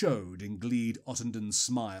 Avarice showed in Gleed Ottenden's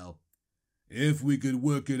smile. "If we could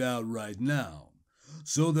work it out right now,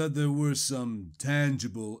 so that there were some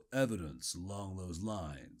tangible evidence along those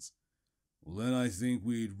lines, well, then I think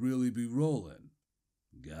we'd really be rolling.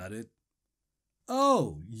 Got it?"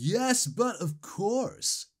 "Oh, yes, but of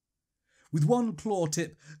course." With one claw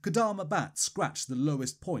tip, Kadar Mabat scratched the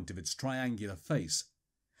lowest point of its triangular face.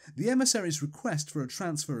 The emissary's request for a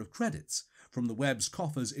transfer of credits from the web's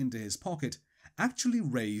coffers into his pocket actually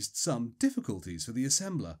raised some difficulties for the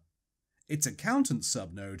assembler. Its accountant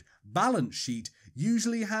subnode, Balance Sheet,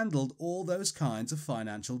 usually handled all those kinds of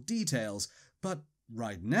financial details, but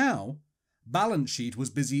right now, Balance Sheet was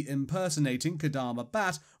busy impersonating Kadar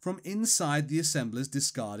Mabat from inside the assembler's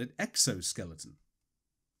discarded exoskeleton.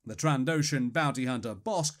 The Trandoshan bounty hunter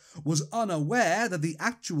Bosk was unaware that the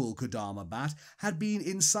actual Kadar Mabat had been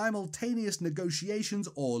in simultaneous negotiations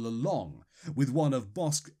all along with one of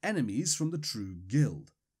Bosk's enemies from the True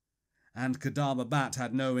Guild. And Kadar Mabat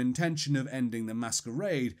had no intention of ending the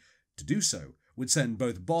masquerade. To do so would send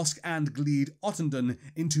both Bosk and Gleed Ottenden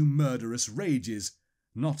into murderous rages,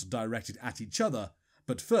 not directed at each other,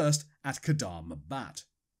 but first at Kadar Mabat.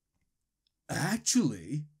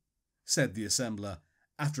 "Actually," said the assembler,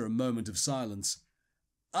 after a moment of silence,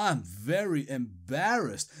 "I'm very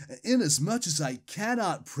embarrassed, inasmuch as I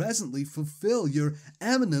cannot presently fulfill your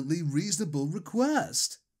eminently reasonable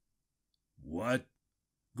request." "What?"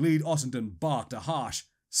 Gleed Ottenden barked a harsh,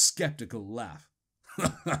 skeptical laugh.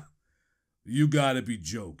 "You gotta be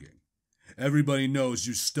joking. Everybody knows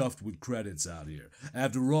you're stuffed with credits out here.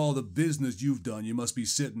 After all the business you've done, you must be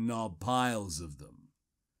sitting on piles of them."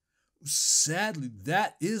 "Sadly,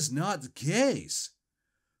 that is not the case."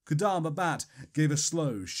 Kadar Mabat gave a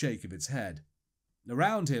slow shake of its head.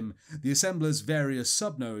 Around him, the assembler's various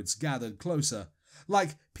subnodes gathered closer,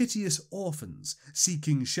 like piteous orphans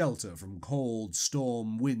seeking shelter from cold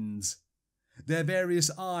storm winds. Their various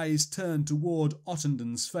eyes turned toward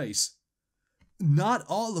Ottenden's face. "Not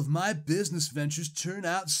all of my business ventures turn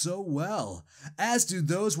out so well, as do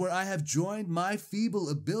those where I have joined my feeble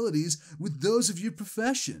abilities with those of your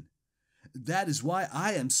profession. That is why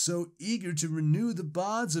I am so eager to renew the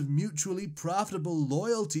bonds of mutually profitable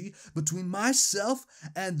loyalty between myself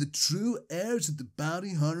and the true heirs of the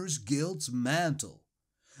Bounty Hunters Guild's mantle.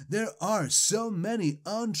 There are so many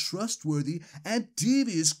untrustworthy and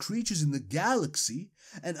devious creatures in the galaxy,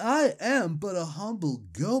 and I am but a humble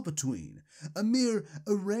go-between, a mere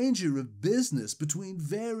arranger of business between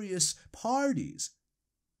various parties.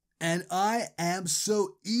 And I am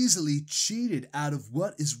so easily cheated out of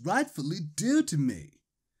what is rightfully due to me."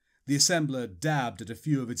 The assembler dabbed at a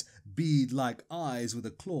few of its bead-like eyes with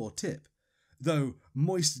a claw tip, though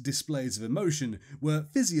moist displays of emotion were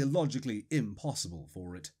physiologically impossible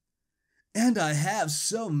for it. "And I have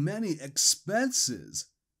so many expenses."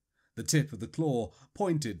 The tip of the claw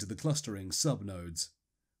pointed to the clustering subnodes.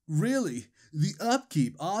 "Really, the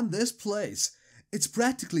upkeep on this place, it's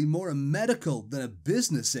practically more a medical than a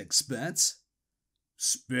business expense."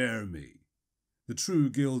 "Spare me." The True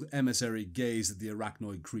Guild emissary gazed at the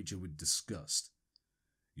arachnoid creature with disgust.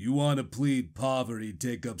 "You want to plead poverty,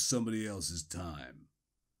 take up somebody else's time."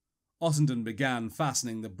 Ottenden began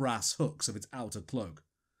fastening the brass hooks of its outer cloak.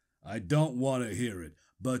 "I don't want to hear it,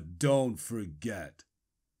 but don't forget."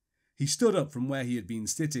 He stood up from where he had been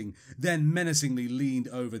sitting, then menacingly leaned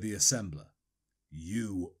over the assembler.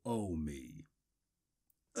 "You owe me."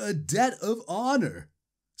 "A debt of honor,"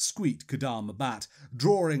 squeaked Kadar Mabat,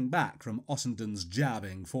 drawing back from Ottenden's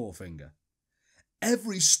jabbing forefinger.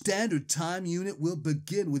 "Every standard time unit will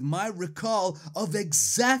begin with my recall of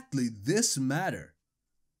exactly this matter."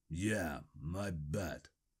 Yeah, I bet.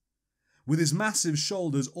 With his massive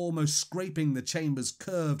shoulders almost scraping the chamber's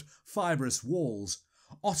curved, fibrous walls,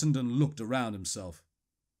 Ottenden looked around himself.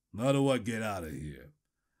 How do I get out of here?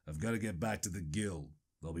 I've got to get back to the guild.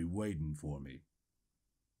 They'll be waiting for me.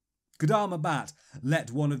 Kadama Bat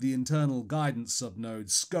let one of the internal guidance subnodes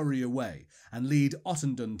scurry away and lead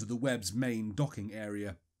Ottenden to the web's main docking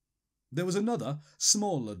area. There was another,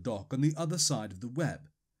 smaller dock on the other side of the web.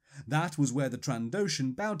 That was where the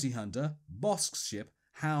Trandoshan bounty hunter, Bosk's ship,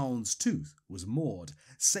 Hound's Tooth, was moored,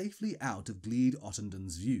 safely out of Gleed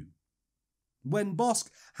Ottenden's view. When Bosk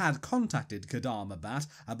had contacted Kadama Bat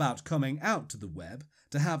about coming out to the web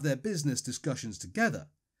to have their business discussions together,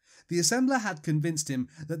 the assembler had convinced him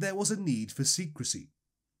that there was a need for secrecy.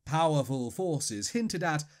 Powerful forces hinted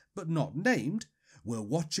at, but not named, were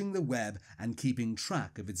watching the web and keeping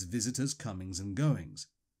track of its visitors' comings and goings.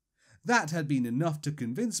 That had been enough to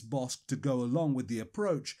convince Bosk to go along with the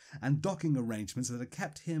approach and docking arrangements that had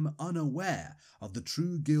kept him unaware of the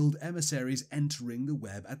true guild emissaries entering the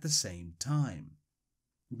web at the same time.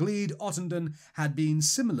 Gleed Ottenden had been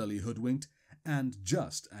similarly hoodwinked, and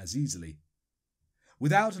just as easily.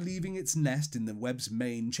 Without leaving its nest in the web's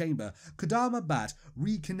main chamber, Kadama Bat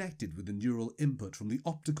reconnected with the neural input from the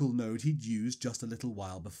optical node he'd used just a little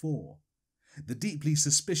while before. The deeply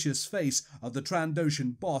suspicious face of the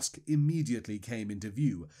Trandoshan Bosk immediately came into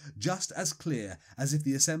view, just as clear as if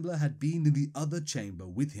the assembler had been in the other chamber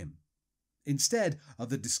with him, instead of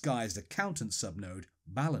the disguised accountant subnode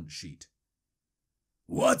Balance Sheet.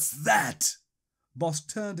 What's that?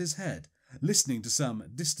 Bosk turned his head, listening to some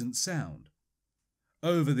distant sound.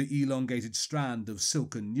 Over the elongated strand of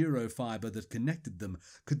silken neurofibre that connected them,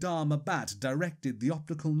 Kadama Bat directed the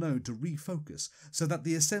optical node to refocus so that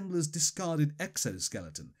the assembler's discarded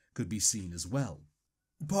exoskeleton could be seen as well.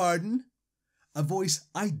 Pardon? A voice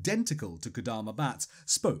identical to Kadama Bat's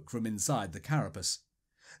spoke from inside the carapace.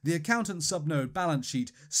 The accountant subnode Balance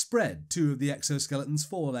Sheet spread two of the exoskeleton's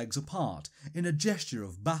forelegs apart in a gesture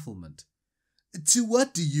of bafflement. To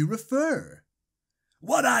what do you refer?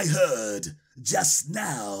 What I heard just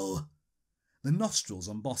now. The nostrils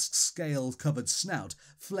on Bosk's scale-covered snout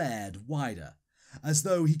flared wider, as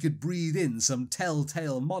though he could breathe in some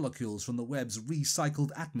telltale molecules from the web's recycled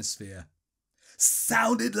atmosphere.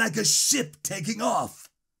 Sounded like a ship taking off.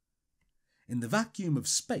 In the vacuum of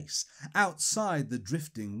space, outside the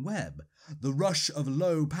drifting web, the rush of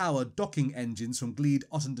low-power docking engines from Gleed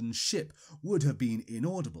Ottenden's ship would have been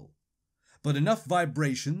inaudible. But enough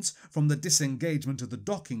vibrations from the disengagement of the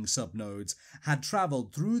docking subnodes had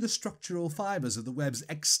travelled through the structural fibres of the web's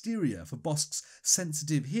exterior for Bosk's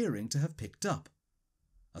sensitive hearing to have picked up.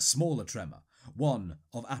 A smaller tremor, one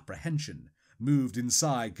of apprehension, moved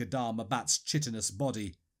inside Kadama Bat's chitinous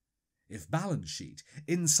body. If Balance Sheet,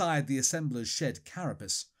 inside the assembler's shed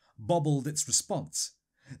carapace, bobbled its response,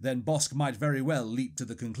 then Bosk might very well leap to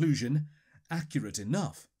the conclusion, accurate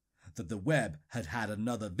enough, that the web had had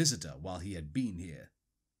another visitor while he had been here.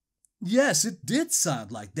 Yes, it did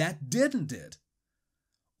sound like that, didn't it?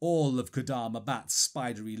 All of Kadama Bat's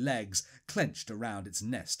spidery legs clenched around its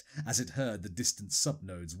nest as it heard the distant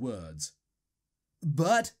subnode's words.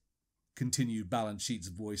 But, continued Balance Sheet's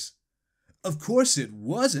voice, of course it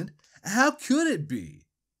wasn't. How could it be?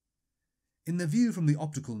 In the view from the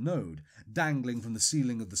optical node, dangling from the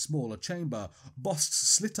ceiling of the smaller chamber, Bosk's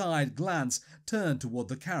slit-eyed glance turned toward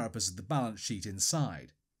the carapace of the Balance Sheet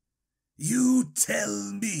inside. You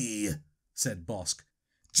tell me, said Bosk,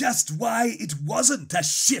 just why it wasn't a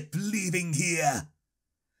ship leaving here.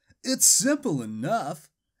 It's simple enough,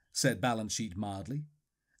 said Balance Sheet mildly.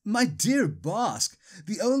 My dear Bosk,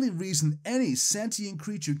 the only reason any sentient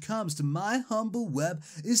creature comes to my humble web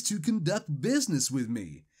is to conduct business with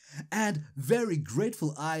me, and very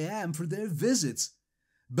grateful I am for their visits.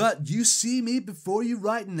 But you see me before you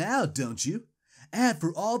right now, don't you? And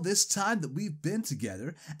for all this time that we've been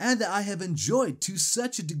together, and that I have enjoyed to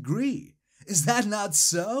such a degree. Is that not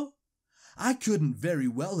so? I couldn't very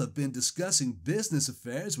well have been discussing business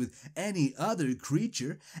affairs with any other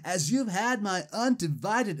creature, as you've had my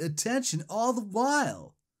undivided attention all the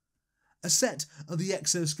while. A set of the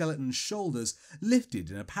exoskeleton's shoulders lifted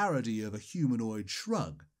in a parody of a humanoid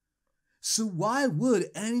shrug. So why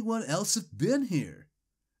would anyone else have been here?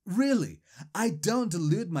 Really, I don't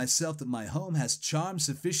delude myself that my home has charm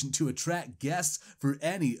sufficient to attract guests for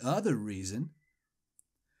any other reason.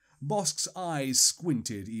 Bosk's eyes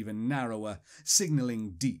squinted even narrower,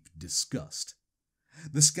 signalling deep disgust.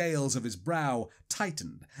 The scales of his brow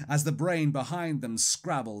tightened as the brain behind them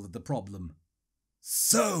scrabbled at the problem.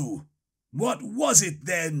 So, what was it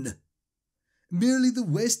then? Merely the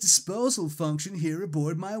waste disposal function here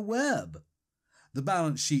aboard my web. The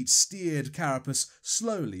balance sheet steered carapace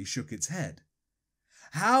slowly shook its head.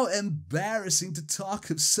 How embarrassing to talk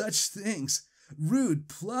of such things, rude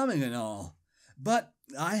plumbing and all. But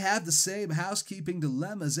I have the same housekeeping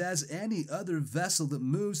dilemmas as any other vessel that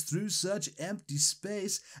moves through such empty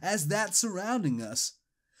space as that surrounding us.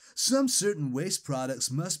 Some certain waste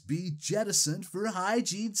products must be jettisoned for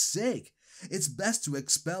hygiene's sake. It's best to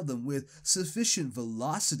expel them with sufficient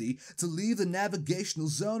velocity to leave the navigational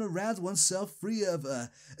zone around oneself free of,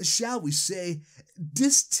 shall we say,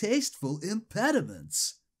 distasteful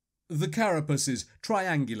impediments. The carapace's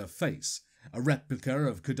triangular face, a replica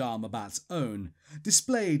of Kadama Bat's own,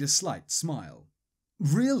 displayed a slight smile.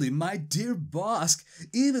 Really, my dear Bosk,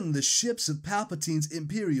 even the ships of Palpatine's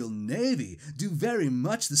Imperial Navy do very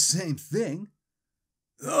much the same thing.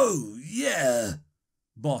 Oh, yeah,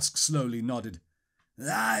 Bosk slowly nodded.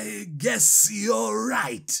 I guess you're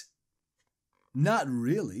right. Not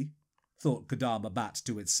really, thought Kadama Bat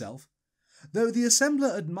to itself, though the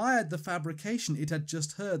assembler admired the fabrication it had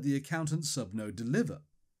just heard the accountant subnode deliver.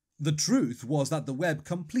 The truth was that the web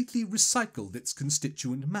completely recycled its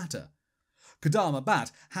constituent matter. Kadama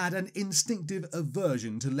Bat had an instinctive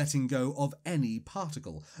aversion to letting go of any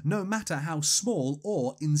particle, no matter how small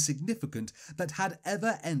or insignificant, that had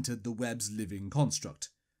ever entered the web's living construct.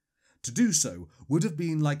 To do so would have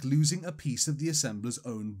been like losing a piece of the assembler's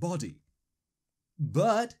own body.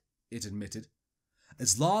 But, it admitted,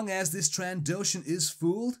 as long as this Trandoshan is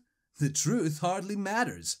fooled, the truth hardly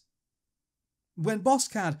matters. When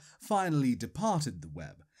Bosk had finally departed the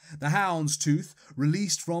web, the hound's tooth,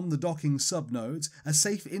 released from the docking subnodes a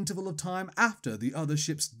safe interval of time after the other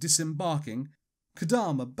ship's disembarking,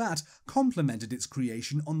 Kadama Bat complimented its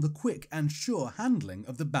creation on the quick and sure handling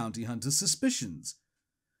of the bounty hunter's suspicions.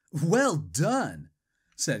 "Well done,"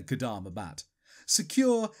 said Kadama Bat.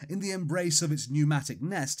 Secure in the embrace of its pneumatic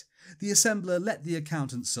nest, the assembler let the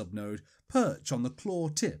accountant subnode perch on the claw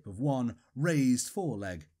tip of one raised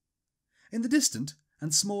foreleg. In the distant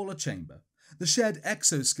and smaller chamber, the shed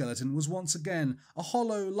exoskeleton was once again a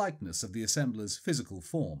hollow likeness of the assembler's physical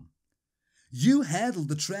form. "You handled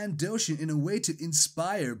the Trandoshan in a way to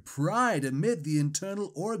inspire pride amid the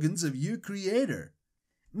internal organs of your creator."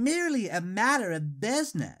 "Merely a matter of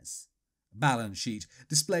business." Balance Sheet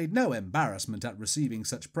displayed no embarrassment at receiving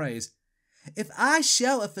such praise. "If I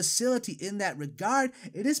show a facility in that regard,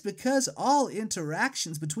 it is because all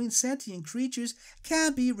interactions between sentient creatures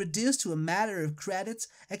can be reduced to a matter of credits,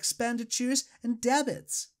 expenditures, and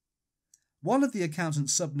debits." One of the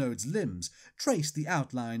accountant's subnode's limbs traced the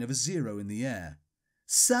outline of a zero in the air.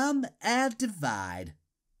 "Sum and divide."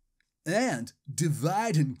 And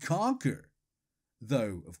divide and conquer.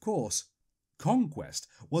 Though, of course, conquest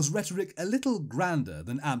was rhetoric a little grander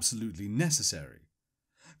than absolutely necessary.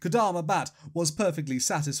 Kadama Bat was perfectly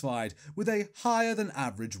satisfied with a higher than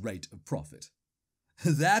average rate of profit.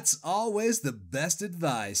 "That's always the best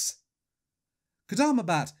advice." Kadama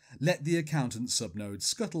Bat let the accountant subnode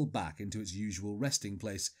scuttle back into its usual resting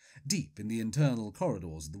place, deep in the internal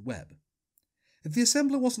corridors of the web. If the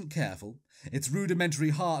assembler wasn't careful, its rudimentary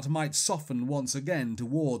heart might soften once again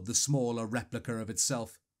toward the smaller replica of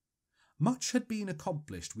itself. Much had been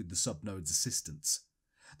accomplished with the subnode's assistance.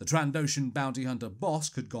 The Trandoshan bounty hunter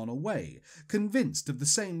Bosk had gone away, convinced of the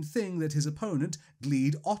same thing that his opponent,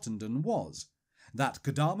 Gleed Ottenden, was, that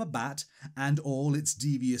Kadama Bat and all its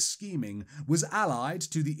devious scheming was allied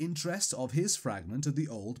to the interests of his fragment of the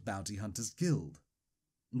old bounty hunters' guild.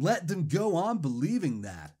 Let them go on believing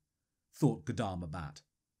that, thought Kadama Bat.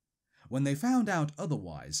 When they found out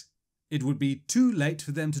otherwise, it would be too late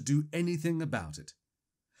for them to do anything about it.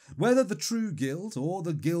 Whether the true guild or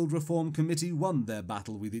the Guild Reform Committee won their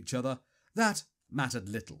battle with each other, that mattered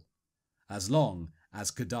little, as long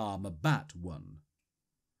as Kadama Bat won.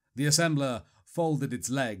 The assembler folded its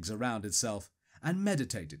legs around itself and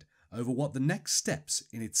meditated over what the next steps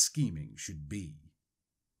in its scheming should be.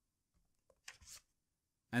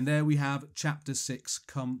 And there we have Chapter 6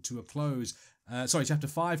 come to a close. Chapter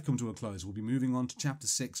 5 come to a close. We'll be moving on to Chapter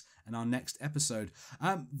 6 in our next episode.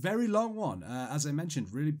 Very long one, as I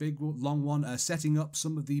mentioned, really big, long one, setting up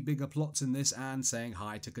some of the bigger plots in this and saying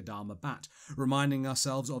hi to Kadama Bat, reminding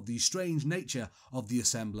ourselves of the strange nature of the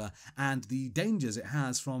assembler and the dangers it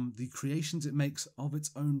has from the creations it makes of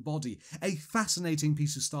its own body. A fascinating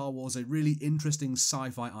piece of Star Wars, a really interesting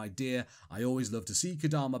sci-fi idea. I always love to see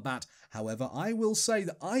Kadama Bat. However, I will say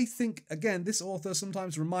that I think, again, this author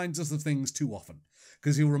sometimes reminds us of things too often,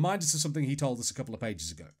 because he'll remind us of something he told us a couple of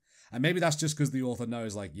pages ago. And maybe that's just because the author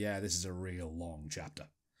knows, like, yeah, this is a real long chapter.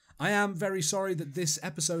 I am very sorry that this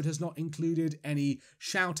episode has not included any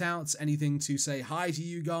shout-outs, anything to say hi to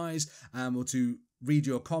you guys, or to read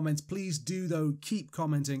your comments. Please do, though, keep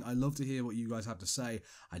commenting. I love to hear what you guys have to say.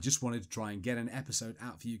 I just wanted to try and get an episode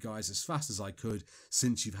out for you guys as fast as I could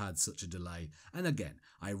since you've had such a delay. And again,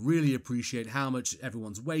 I really appreciate how much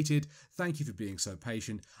everyone's waited. Thank you for being so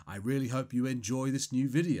patient. I really hope you enjoy this new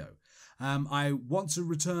video. I want to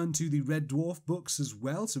return to the Red Dwarf books as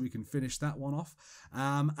well, so we can finish that one off.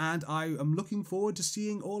 And I am looking forward to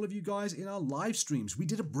seeing all of you guys in our live streams. We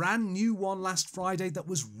did a brand new one last Friday that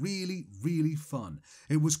was really, really fun.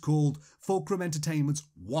 It was called Fulcrum Entertainment's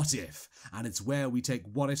What If? And it's where we take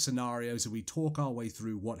what if scenarios and we talk our way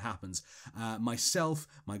through what happens. Myself,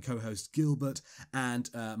 my co-host Gilbert, and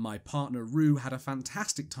my partner Rue had a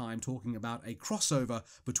fantastic time talking about a crossover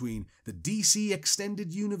between the DC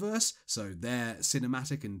Extended Universe, so their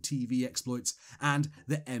cinematic and TV exploits, and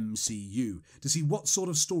the MCU, to see what sort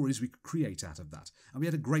of stories we could create out of that. And we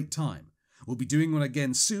had a great time. We'll be doing one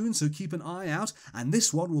again soon, so keep an eye out, and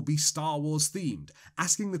this one will be Star Wars themed,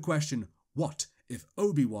 asking the question, what if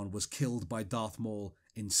Obi-Wan was killed by Darth Maul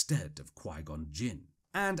instead of Qui-Gon Jinn?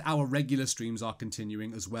 And our regular streams are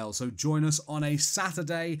continuing as well, so join us on a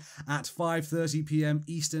Saturday at 5:30 p.m.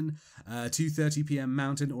 Eastern, 2:30 p.m.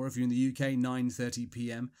 Mountain, or if you're in the UK, 9:30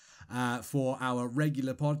 p.m. For our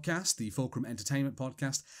regular podcast, the Fulcrum Entertainment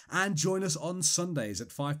Podcast, and join us on Sundays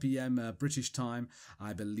at 5 p.m. British time.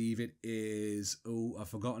 I believe it is, I've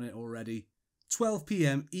forgotten it already, 12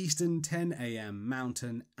 p.m. Eastern, 10 a.m.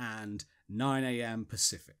 Mountain, and 9 a.m.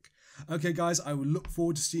 Pacific. Okay, guys, I will look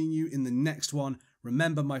forward to seeing you in the next one.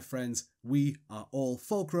 Remember, my friends, we are all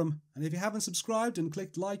Fulcrum, and if you haven't subscribed and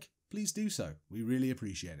clicked like, please do so. We really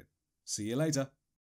appreciate it. See you later.